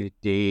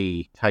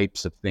day-to-day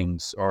types of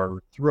things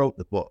are throughout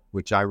the book,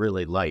 which I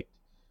really liked.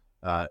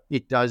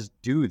 It does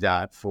do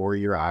that for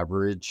your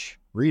average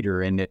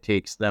reader, and it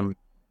takes them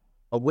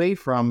away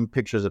from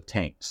pictures of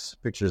tanks,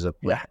 pictures of...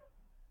 Yeah.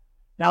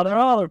 Now, there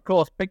are, of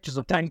course, pictures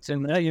of tanks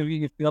in there.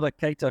 You've got to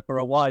cater for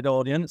a wide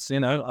audience.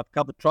 I've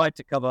tried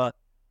to cover,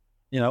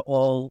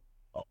 all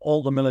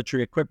the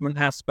military equipment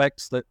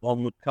aspects that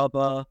one would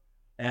cover,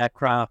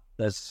 aircraft.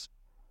 There's,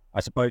 I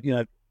suppose,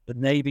 the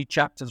Navy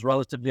chapter is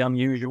relatively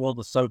unusual.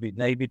 The Soviet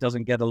Navy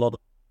doesn't get a lot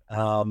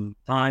of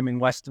time in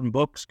Western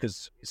books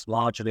because it's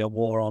largely a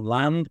war on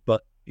land,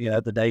 but,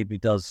 the Navy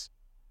has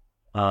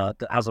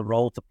a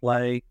role to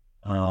play.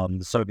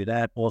 The Soviet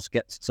Air Force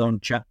gets its own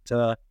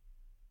chapter.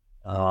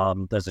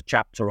 There's a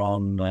chapter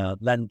on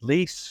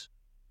Lend-Lease,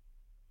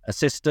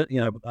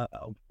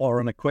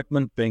 foreign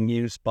equipment being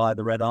used by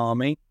the Red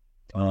Army.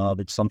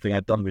 It's something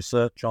I've done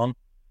research on.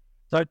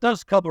 So it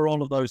does cover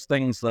all of those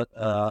things that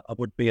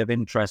would be of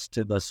interest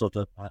to the sort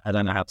of, I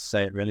don't know how to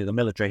say it really, the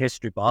military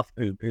history buff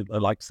who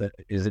likes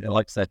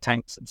their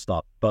tanks and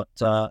stuff. But,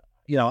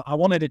 I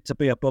wanted it to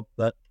be a book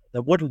that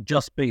wouldn't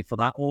just be for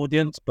that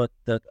audience, but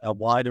that a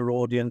wider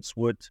audience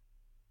would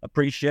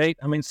appreciate.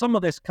 I mean, some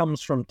of this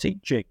comes from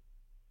teaching,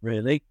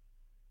 really.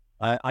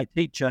 I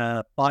teach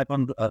a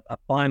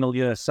final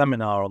year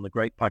seminar on the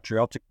Great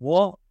Patriotic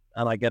War,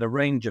 and I get a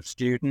range of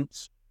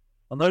students.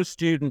 And those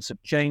students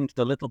have changed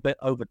a little bit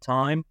over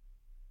time.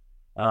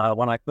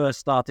 When I first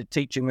started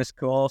teaching this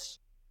course,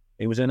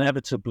 it was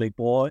inevitably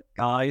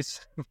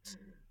guys,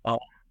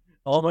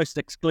 almost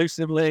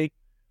exclusively.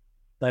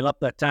 They love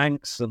their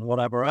tanks and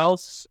whatever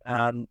else.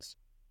 And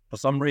for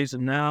some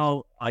reason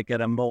now, I get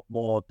a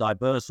more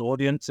diverse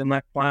audience in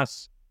that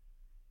class.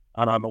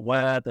 And I'm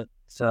aware that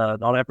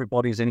not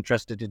everybody's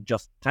interested in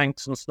just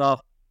tanks and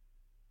stuff.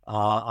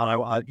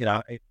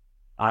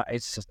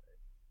 It's just,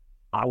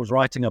 I was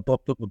writing a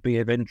book that would be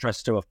of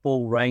interest to a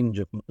full range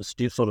of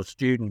the sort of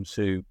students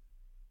who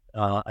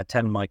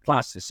attend my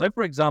classes. So,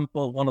 for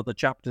example, one of the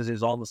chapters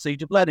is on the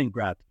Siege of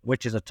Leningrad,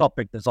 which is a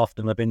topic that's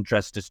often of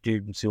interest to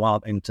students who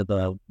aren't into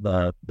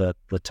the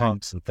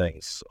tanks and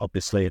things.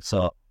 Obviously, it's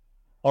a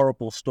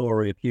horrible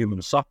story of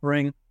human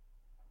suffering,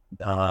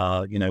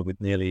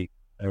 with nearly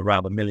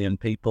around 1 million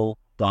people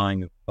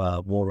dying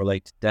of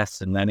war-related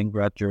deaths in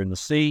Leningrad during the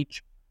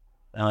siege.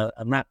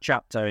 And that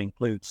chapter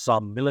includes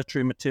some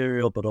military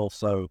material, but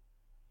also,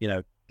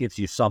 gives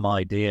you some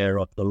idea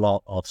of the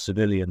lot of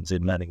civilians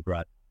in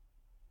Leningrad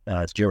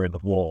during the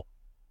war.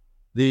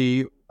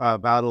 The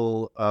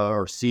battle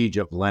or siege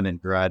of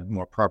Leningrad,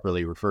 more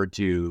properly referred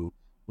to,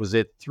 was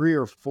it 3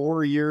 or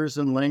 4 years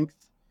in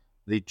length?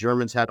 The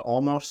Germans had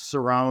almost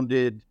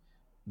surrounded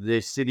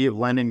the city of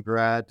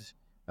Leningrad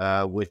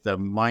with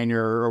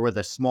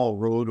a small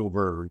road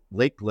over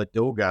Lake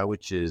Ladoga,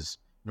 which is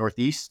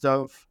northeast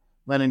of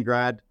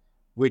Leningrad,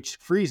 which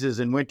freezes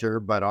in winter,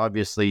 but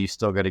obviously you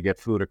still got to get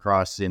food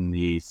across in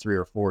the 3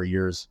 or 4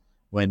 years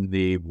when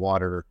the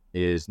water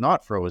is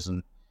not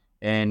frozen.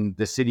 And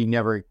the city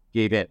never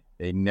gave in.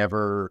 They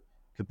never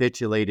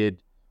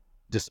capitulated,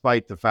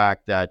 despite the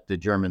fact that the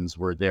Germans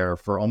were there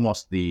for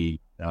almost the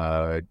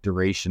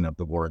duration of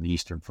the war in the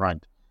Eastern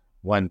Front,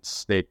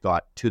 once they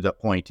got to the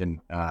point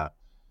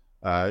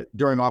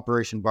during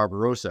Operation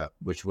Barbarossa,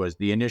 which was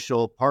the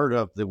initial part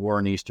of the war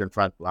in the Eastern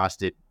Front,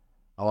 lasted,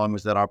 how long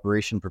was that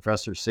operation,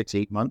 Professor?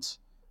 6-8 months?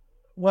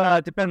 Well,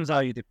 it depends how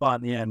you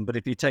define the end, but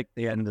if you take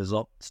the end as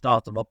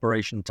start of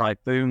Operation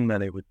Typhoon,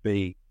 then it would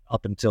be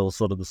up until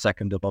sort of the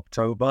 2nd of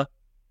October.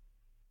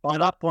 By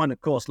that point,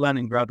 of course,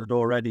 Leningrad had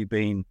already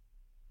been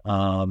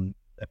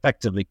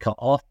effectively cut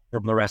off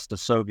from the rest of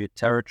Soviet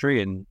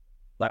territory, and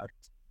that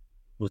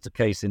was the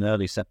case in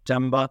early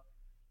September.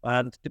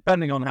 And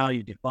depending on how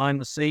you define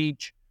the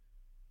siege,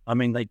 I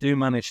mean,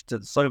 the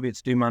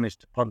Soviets do manage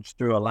to punch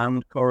through a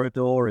land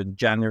corridor in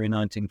January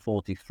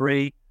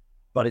 1943,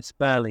 but it's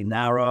fairly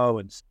narrow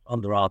and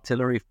under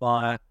artillery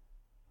fire.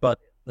 But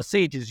the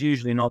siege is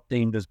usually not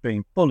deemed as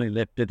being fully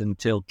lifted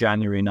until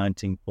January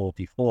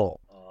 1944.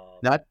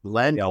 That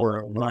land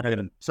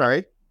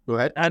sorry, go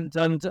ahead.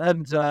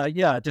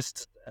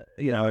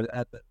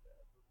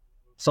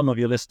 Some of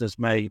your listeners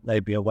may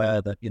be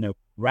aware that,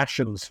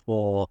 rations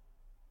for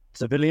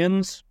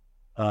civilians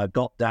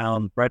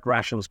bread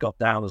rations got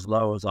down as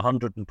low as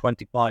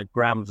 125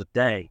 grams a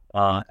day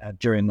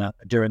during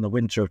the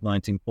winter of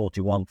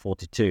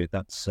 1941-42.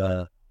 That's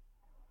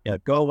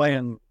go away,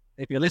 and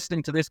if you're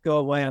listening to this, go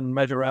away and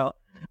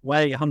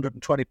weigh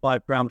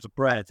 125 grams of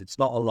bread. It's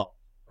not a lot.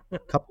 A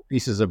couple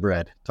pieces of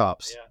bread,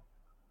 tops. Yeah.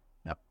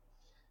 Yep.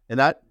 And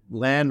that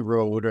land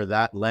road or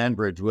that land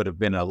bridge would have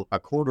been a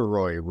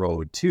corduroy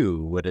road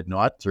too, would it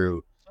not?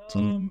 Through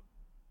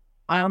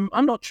I'm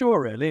not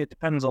sure, really. It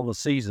depends on the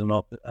season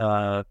of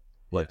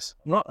yes.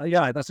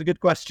 That's a good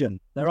question.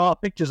 There are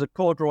pictures of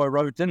corduroy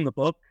roads in the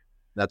book.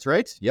 That's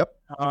right. Yep.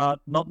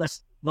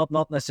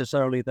 Not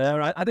necessarily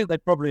there. I think they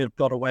probably have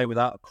got away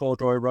without a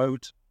corduroy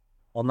road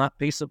on that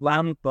piece of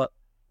land, but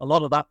a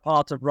lot of that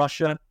part of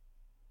Russia,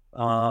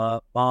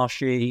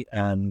 marshy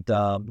and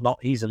not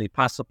easily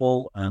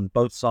passable, and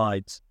both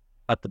sides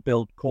had to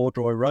build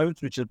corduroy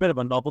roads, which is a bit of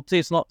a novelty.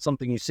 It's not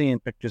something you see in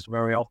pictures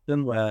very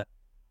often, where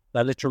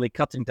they're literally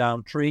cutting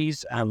down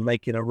trees and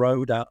making a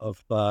road out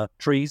of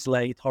trees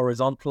laid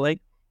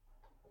horizontally.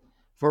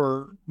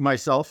 For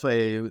myself,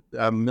 a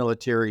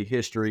military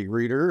history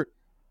reader,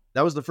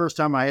 that was the first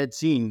time I had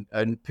seen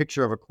a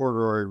picture of a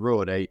corduroy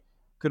road. I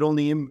could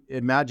only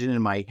imagine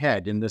in my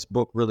head, and this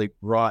book really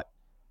brought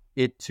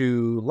it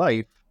to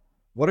life,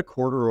 what a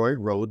corduroy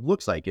road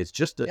looks like. It's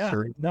just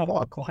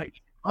not quite.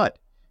 But,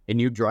 and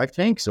you drive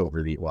tanks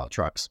over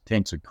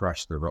tanks would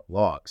crush the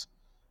logs.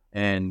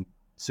 And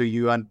so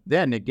you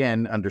then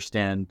again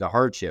understand the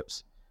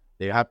hardships.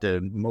 They have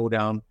to mow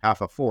down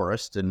half a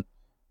forest and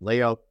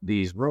lay out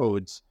these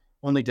roads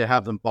only to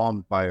have them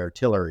bombed by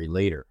artillery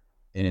later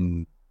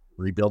and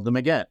rebuild them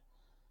again.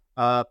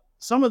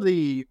 Some of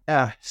the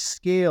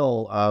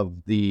scale of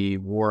the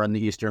war on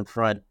the Eastern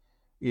Front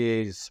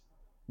is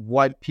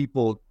what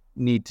people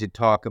need to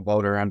talk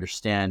about or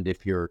understand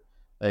if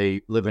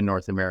live in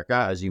North America,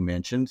 as you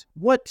mentioned.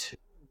 What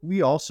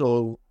we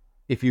also,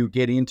 if you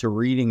get into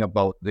reading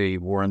about the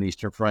war on the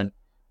Eastern Front,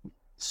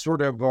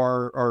 sort of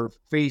are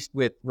faced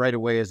with right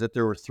away is that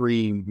there were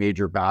three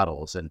major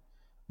battles, and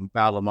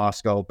Battle of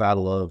Moscow,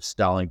 Battle of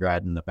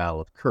Stalingrad, and the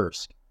Battle of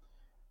Kursk.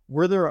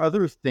 Were there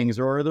other things,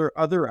 or are there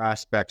other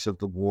aspects of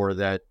the war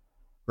that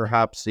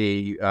perhaps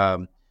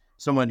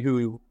someone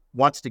who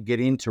wants to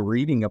get into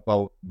reading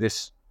about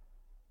this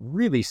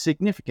really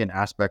significant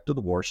aspect of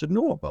the war should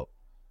know about,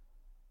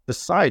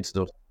 besides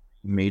those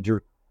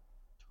major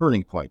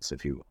turning points,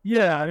 if you will?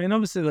 Yeah, I mean,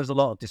 obviously there's a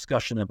lot of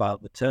discussion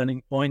about the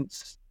turning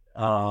points.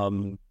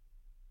 I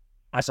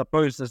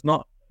suppose there's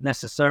not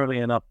necessarily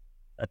enough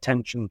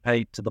attention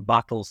paid to the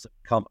battles that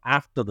come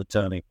after the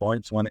turning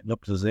points, when it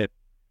looks as if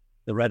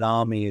the Red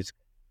Army is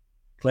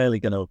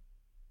clearly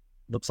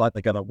looks like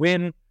they're going to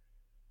win.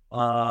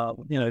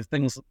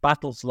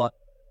 Battles like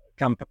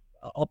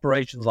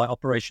operations like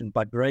Operation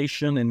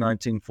Bagration in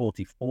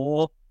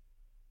 1944.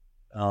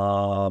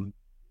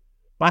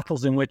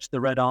 Battles in which the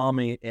Red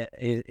Army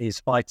is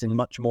fighting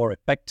much more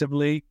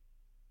effectively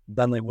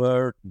than they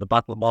were. The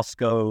Battle of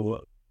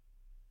Moscow,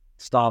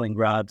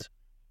 Stalingrad,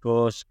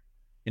 Kursk.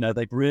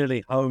 They've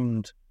really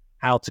honed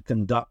how to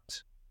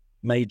conduct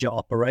major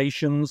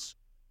operations.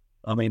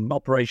 I mean,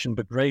 Operation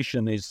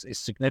Bagration is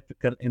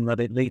significant in that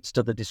it leads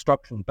to the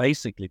destruction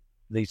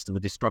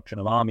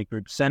of Army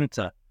Group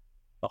Center.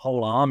 The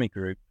whole Army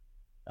Group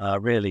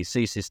really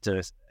ceases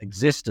to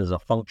exist as a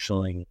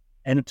functioning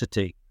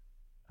entity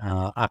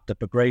after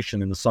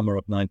Bagration in the summer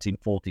of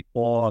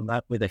 1944, and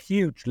that with a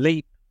huge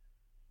leap,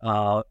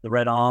 the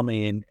Red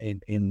Army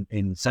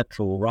in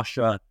central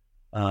Russia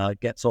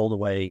gets all the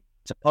way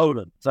to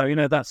Poland.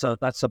 So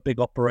that's a big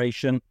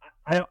operation.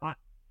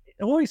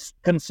 It always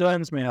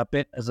concerns me a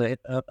bit as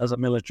a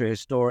military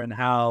historian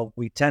how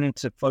we tend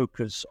to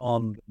focus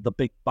on the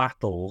big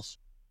battles,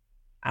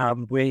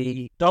 and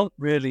we don't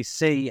really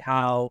see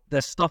how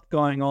there's stuff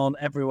going on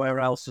everywhere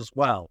else as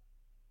well,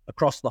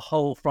 across the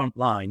whole front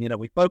line.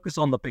 We focus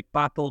on the big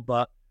battle,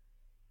 but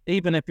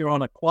even if you're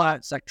on a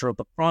quiet sector of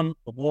the front,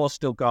 the war's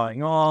still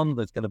going on.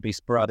 There's going to be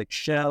sporadic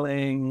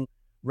shelling,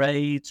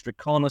 raids,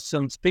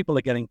 reconnaissance. People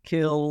are getting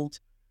killed.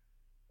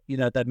 You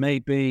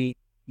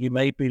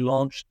may be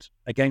launched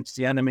against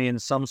the enemy in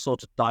some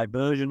sort of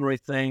diversionary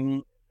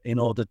thing in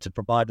order to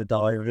provide a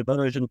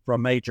diversion for a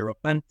major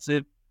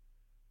offensive.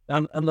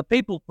 And the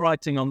people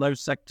fighting on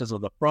those sectors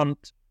of the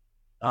front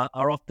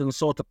are often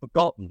sort of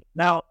forgotten.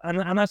 Now,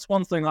 and that's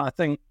one thing that I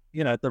think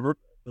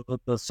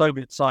the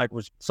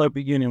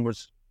Soviet Union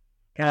was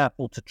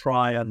careful to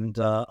try and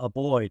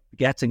avoid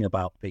forgetting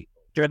about people.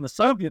 During the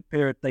Soviet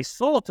period, they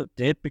sort of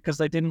did because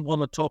they didn't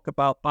want to talk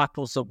about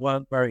battles that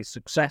weren't very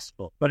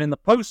successful. But in the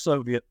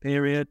post-Soviet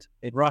period,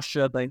 in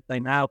Russia, they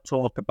now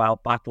talk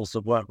about battles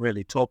that weren't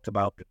really talked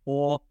about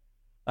before.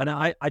 And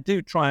I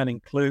do try and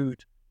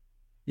include,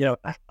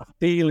 a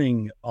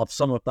feeling of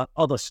some of that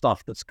other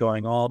stuff that's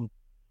going on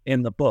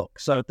in the book.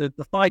 So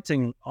the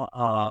fighting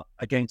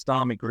against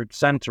Army Group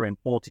Center in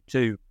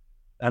 42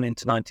 and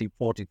into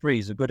 1943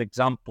 is a good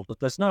example that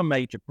there's no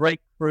major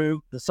breakthrough.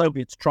 The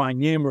Soviets try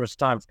numerous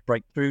times to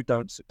break through,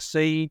 don't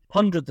succeed.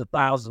 Hundreds of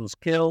thousands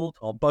killed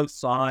on both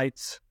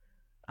sides.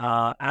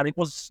 And it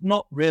was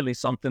not really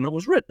something that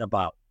was written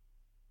about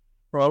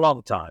for a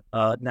long time.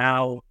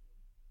 Now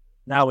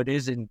it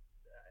is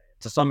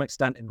to some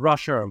extent in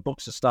Russia, and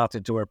books are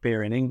starting to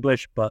appear in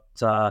English. But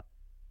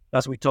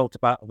as we talked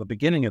about at the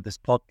beginning of this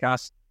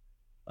podcast,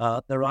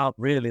 there aren't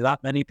really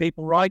that many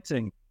people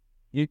writing,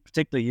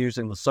 particularly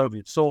using the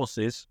Soviet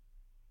sources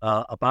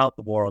about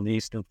the war on the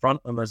Eastern Front.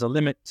 And there's a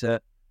limit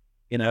to,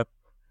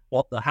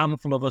 what the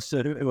handful of us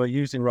who are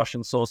using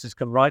Russian sources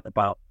can write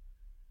about.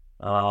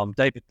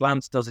 David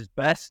Glantz does his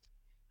best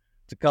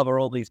to cover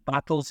all these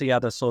battles. He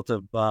had a sort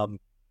of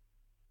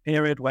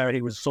period where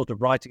he was sort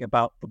of writing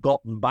about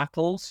forgotten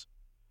battles.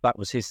 That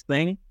was his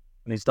thing,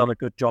 and he's done a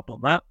good job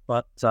on that.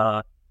 But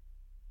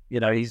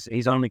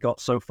he's only got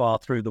so far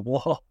through the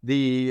war.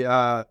 The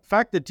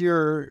fact that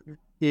you're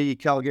a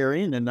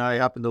Calgarian, and I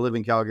happen to live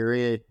in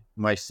Calgary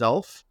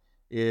myself,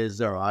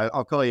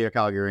 I'll call you a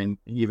Calgarian,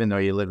 even though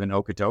you live in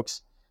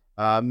Okotoks.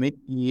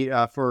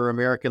 For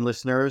American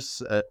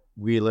listeners,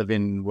 we live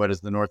in what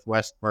is the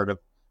northwest part of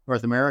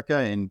North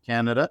America in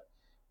Canada,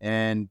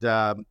 and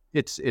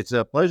it's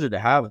a pleasure to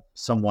have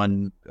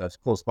someone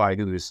close by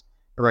who's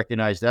a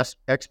recognized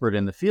expert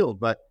in the field.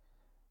 But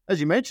as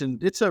you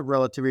mentioned, it's a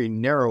relatively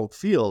narrow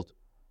field.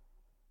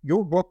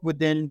 Your book would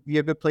then be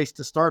a good place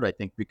to start, I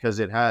think, because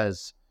it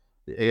has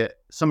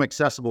some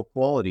accessible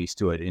qualities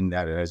to it in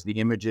that it has the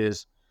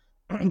images.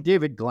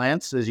 David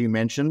Glantz, as you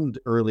mentioned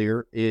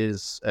earlier,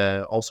 is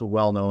also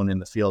well known in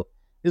the field.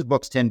 His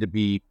books tend to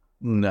be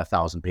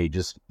 1,000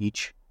 pages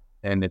each,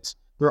 and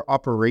they're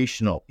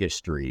operational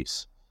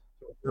histories.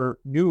 For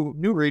new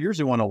readers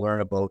who want to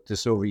learn about the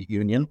Soviet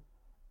Union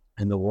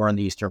and the war on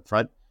the Eastern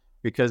Front,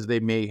 because they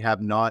may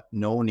have not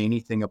known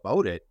anything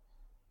about it,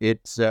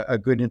 it's a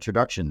good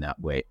introduction that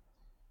way.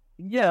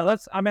 Yeah,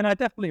 I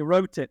definitely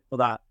wrote it for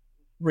that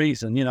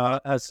reason.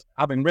 As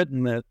having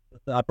written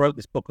I wrote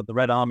this book of the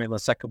Red Army and the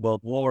Second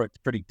World War. It's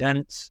pretty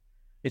dense.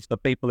 It's for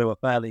people who are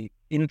fairly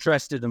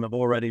interested and have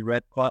already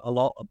read quite a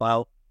lot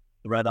about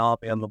the Red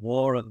Army and the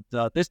war. And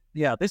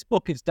this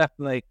book is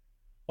definitely,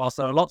 whilst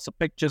there are lots of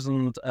pictures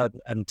and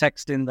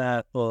text in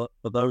there for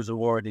those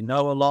who already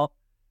know a lot,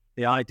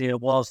 the idea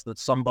was that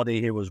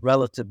somebody who was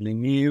relatively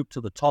new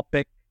to the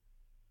topic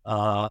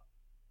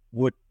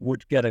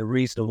would get a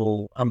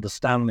reasonable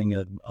understanding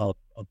of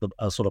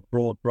a sort of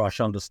broad brush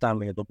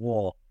understanding of the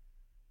war.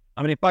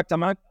 In fact,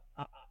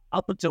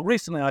 up until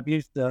recently, I've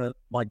used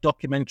my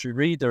documentary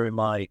reader in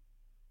my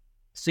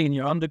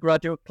senior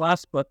undergraduate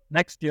class, but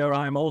next year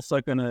I'm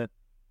also going to,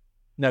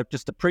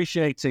 just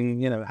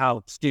appreciating,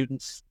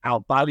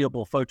 how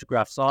valuable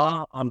photographs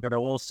are. I'm going to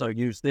also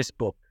use this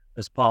book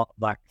as part of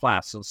that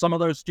class. And some of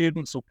those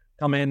students will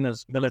come in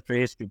as military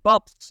history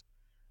buffs.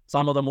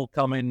 Some of them will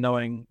come in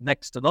knowing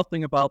next to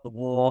nothing about the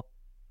war.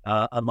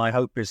 And my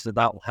hope is that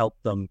will help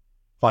them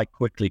quite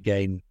quickly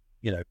gain,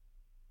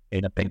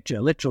 in a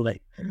picture,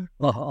 literally,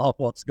 of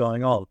what's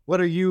going on. What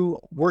are you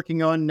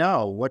working on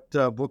now? What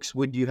books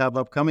would you have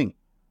upcoming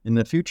in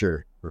the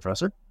future,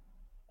 Professor?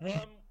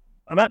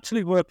 I'm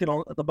actually working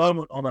at the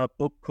moment on a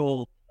book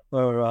called,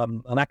 for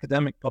an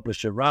academic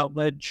publisher,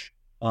 Routledge.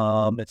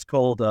 It's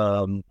called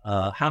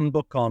a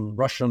Handbook on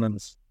Russian and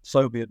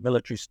Soviet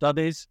Military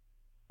Studies.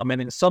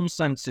 In some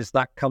senses,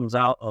 that comes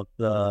out of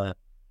the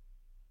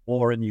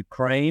war in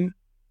Ukraine,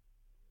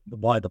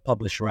 why the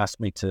publisher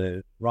asked me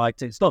to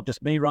write it. It's not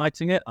just me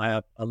writing it. I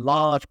have a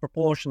large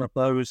proportion of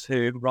those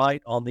who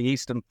write on the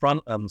Eastern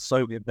Front and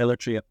Soviet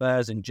military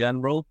affairs in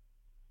general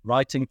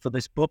writing for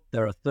this book.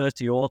 There are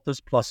 30 authors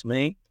plus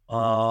me.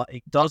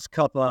 It goes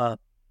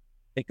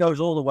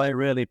all the way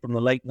really from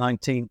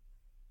the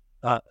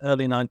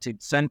early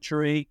 19th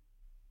century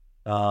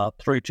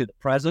through to the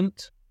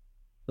present.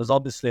 There's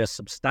obviously a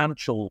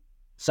substantial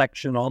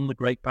section on the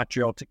Great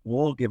Patriotic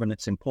War, given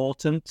its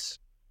importance.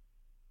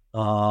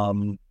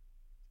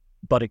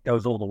 But it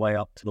goes all the way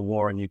up to the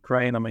war in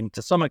Ukraine.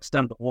 To some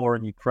extent, the war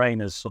in Ukraine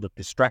has sort of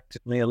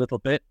distracted me a little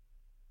bit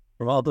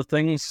from other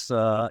things.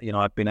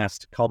 I've been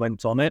asked to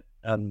comment on it.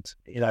 And,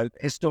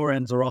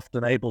 historians are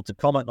often able to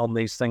comment on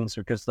these things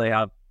because they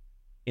have,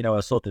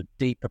 a sort of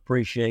deep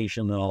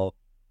appreciation of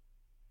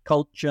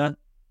culture,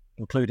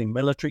 including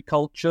military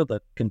culture,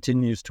 that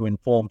continues to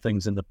inform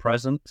things in the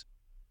present.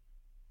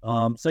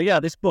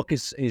 This book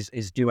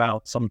is due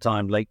out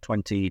sometime late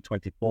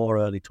 2024,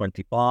 early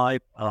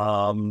 25.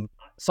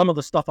 some of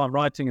the stuff I'm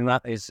writing in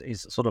that is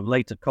sort of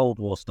later Cold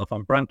War stuff.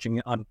 I'm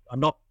branching. I'm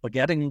not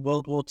forgetting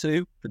World War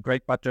II, the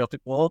Great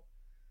Patriotic War,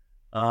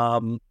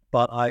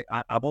 but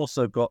I've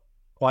also got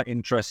quite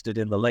interested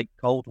in the late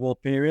Cold War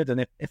period.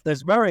 And if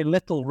there's very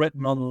little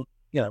written on,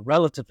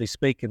 relatively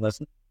speaking,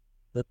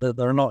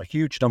 there are not a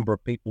huge number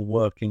of people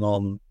working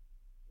on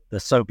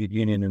the Soviet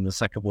Union in the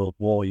Second World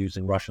War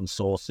using Russian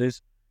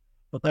sources,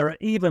 but there are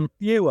even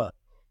fewer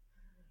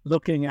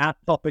looking at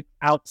topics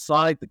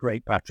outside the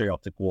Great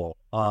Patriotic War.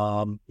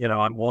 I'm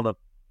one of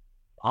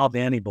hardly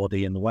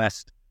anybody in the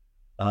West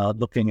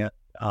looking at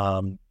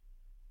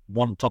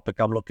one topic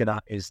I'm looking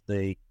at is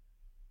the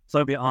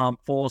Soviet armed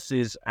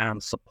forces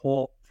and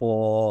support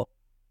for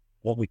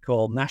what we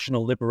call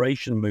national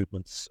liberation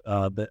movements,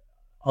 that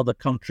other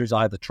countries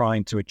either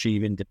trying to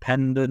achieve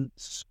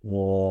independence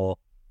or,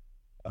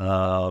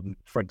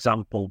 for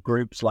example,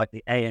 groups like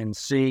the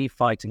ANC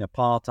fighting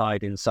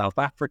apartheid in South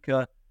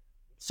Africa.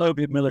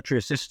 Soviet military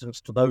assistance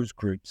to those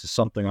groups is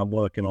something I'm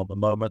working on at the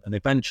moment, and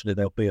eventually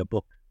there'll be a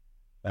book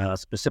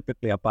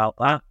specifically about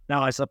that.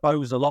 Now, I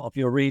suppose a lot of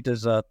your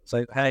readers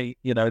say, hey,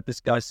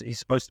 this guy, he's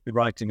supposed to be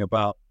writing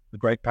about the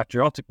Great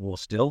Patriotic War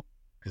still,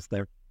 because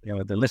they're,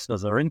 the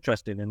listeners are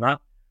interested in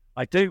that.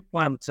 I do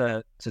plan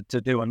to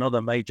do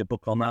another major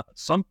book on that at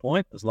some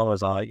point, as long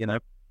as I,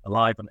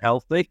 alive and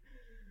healthy.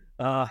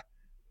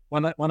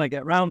 When I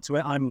get round to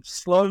it, I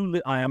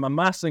am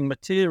amassing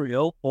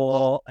material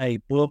for a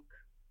book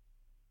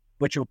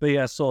which will be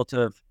a sort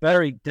of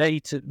very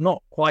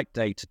not quite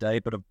day-to-day,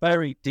 but a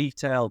very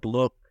detailed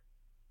look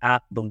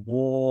at the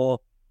war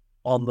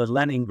on the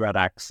Leningrad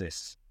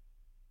axis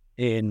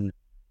in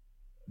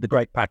the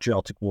Great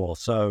Patriotic War.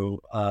 So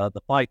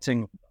the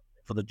fighting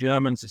for the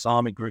Germans, it's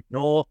Army Group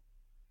North,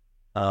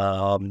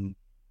 the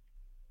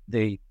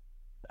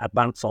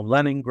advance on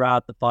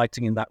Leningrad, the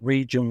fighting in that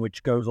region,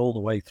 which goes all the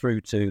way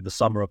through to the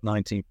summer of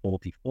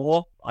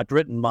 1944. I'd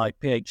written my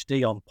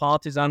PhD on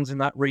partisans in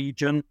that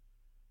region.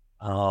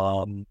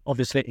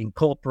 Obviously, it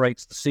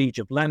incorporates the siege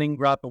of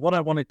Leningrad, but what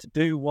I wanted to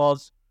do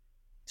was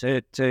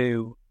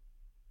to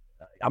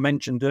I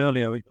mentioned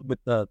earlier with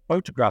the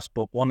photographs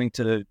book, wanting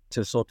to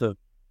sort of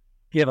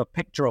give a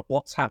picture of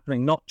what's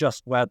happening, not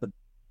just where the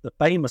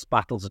famous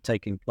battles are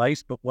taking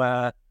place, but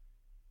where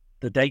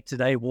the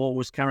day-to-day war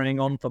was carrying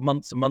on for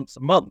months and months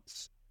and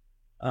months.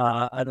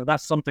 And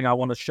that's something I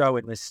want to show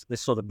in this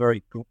sort of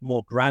very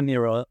more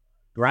granular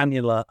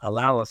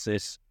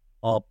analysis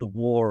of the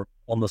war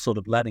on the sort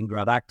of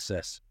Leningrad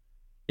axis.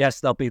 Yes,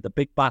 there'll be the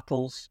big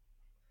battles,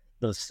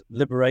 the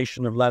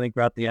liberation of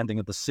Leningrad, the ending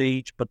of the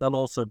siege, but there'll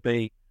also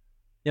be,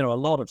 a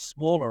lot of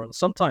smaller and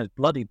sometimes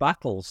bloody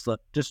battles that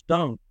just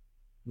don't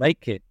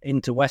make it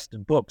into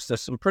Western books.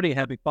 There's some pretty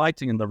heavy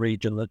fighting in the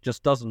region that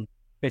just doesn't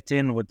fit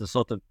in with the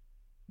sort of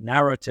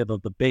narrative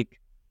of the big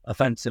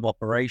offensive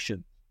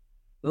operation.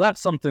 So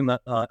that's something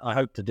that I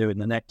hope to do in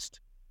the next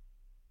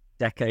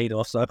decade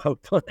or so,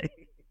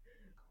 hopefully.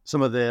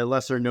 Some of the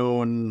lesser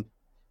known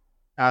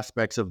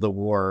aspects of the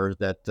war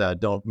that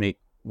don't make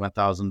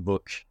 1,000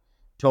 book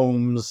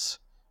tomes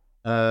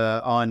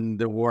on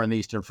the war on the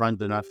Eastern Front.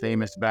 They're not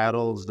famous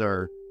battles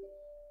or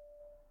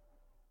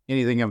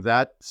anything of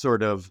that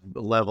sort of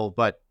level,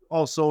 but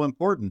also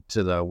important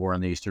to the war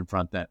on the Eastern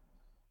Front. Then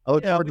I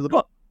look forward to the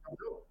book.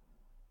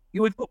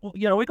 We've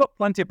got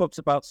plenty of books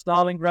about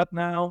Stalingrad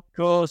now,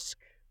 Kursk,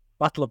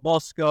 Battle of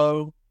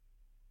Moscow.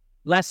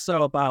 Less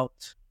so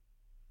about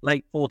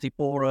late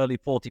 44, early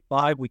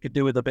 45. We could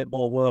do with a bit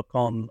more work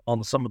on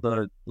some of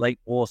the late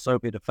war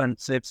Soviet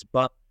offensives,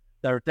 but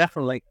there are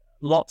definitely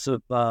lots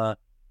of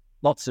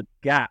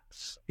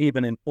gaps,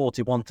 even in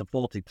 41 to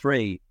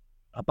 43,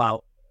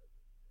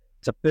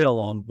 to fill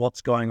on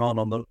what's going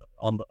on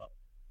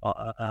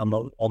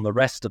the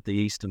rest of the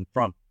Eastern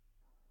Front.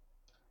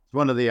 It's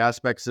one of the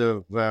aspects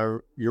of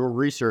your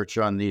research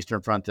on the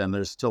Eastern Front, and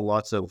there's still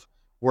lots of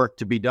work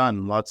to be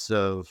done, lots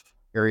of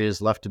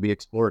areas left to be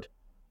explored.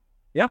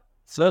 Yeah,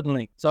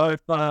 certainly. So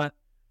if there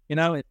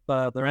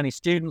are any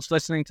students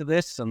listening to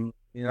this, and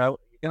you're going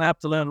to have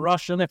to learn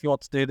Russian if you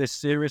want to do this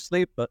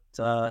seriously, but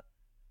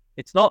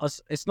it's not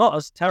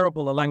as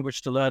terrible a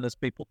language to learn as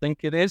people think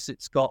it is.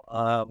 It's got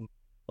a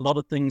lot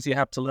of things you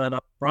have to learn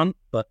up front,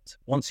 but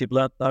once you've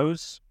learned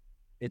those,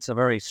 it's a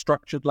very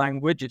structured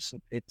language.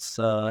 It's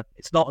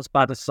not as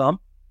bad as some,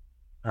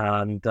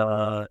 and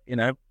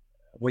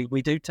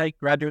we do take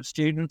graduate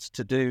students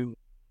to do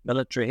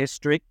military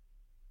history,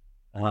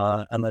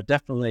 and they're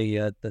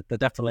definitely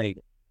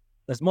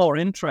there's more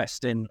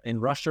interest in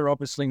Russia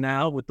obviously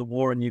now with the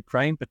war in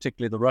Ukraine,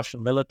 particularly the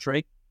Russian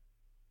military.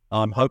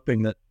 I'm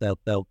hoping that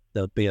there'll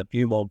be a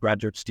few more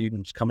graduate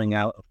students coming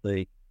out of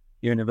the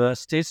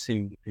universities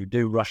who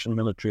do Russian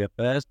military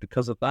affairs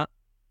because of that.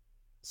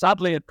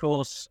 Sadly, of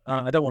course,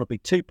 I don't want to be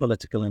too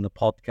political in the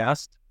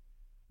podcast,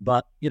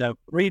 but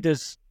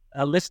readers,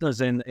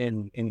 listeners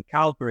in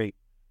Calgary,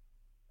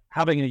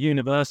 having a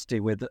university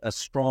with a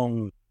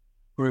strong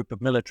group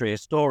of military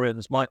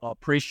historians might not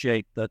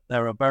appreciate that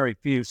there are very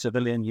few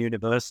civilian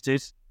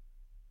universities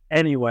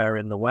anywhere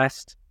in the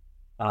West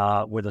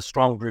with a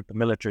strong group of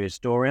military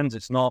historians.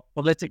 It's not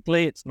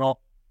politically, it's not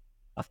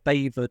a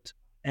favored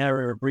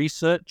area of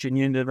research in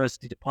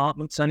university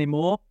departments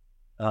anymore.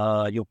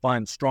 You'll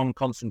find strong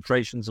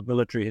concentrations of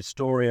military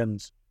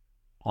historians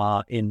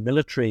in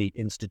military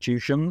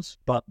institutions,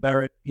 but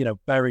very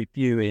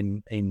few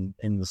in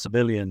the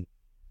civilian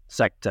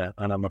sector.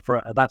 And I'm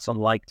afraid that's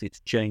unlikely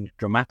to change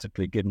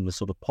dramatically given the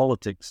sort of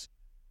politics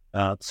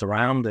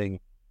surrounding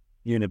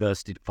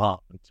university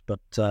departments. But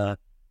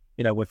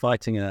we're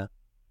fighting a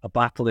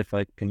battle, if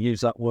I can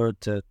use that word,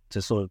 to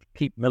sort of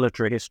keep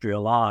military history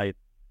alive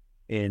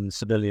in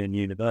civilian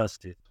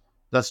universities.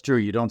 That's true.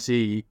 You don't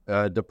see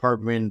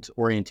department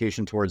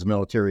orientation towards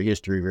military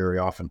history very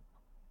often.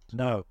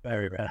 No,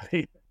 very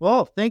rarely.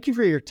 Well, thank you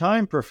for your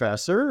time,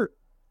 Professor.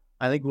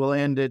 I think we'll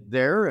end it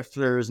there. If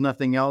there's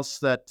nothing else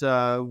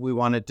that we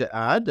wanted to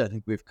add, I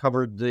think we've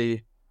covered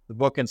the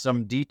book in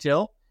some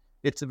detail.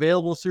 It's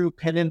available through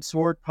Pen and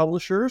Sword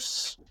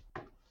Publishers.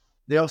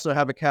 They also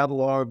have a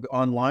catalog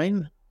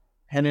online,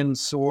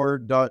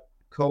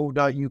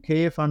 penandsword.co.uk,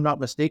 if I'm not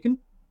mistaken.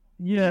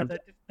 Yeah,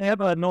 they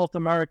have a North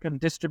American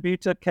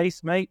distributor,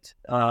 Casemate,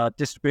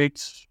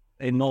 distributes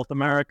in North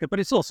America, but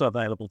it's also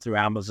available through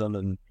Amazon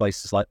and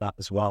places like that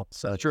as well.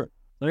 So sure.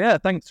 So yeah,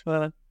 thanks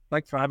for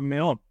having me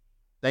on.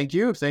 Thank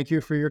you. Thank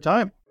you for your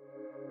time.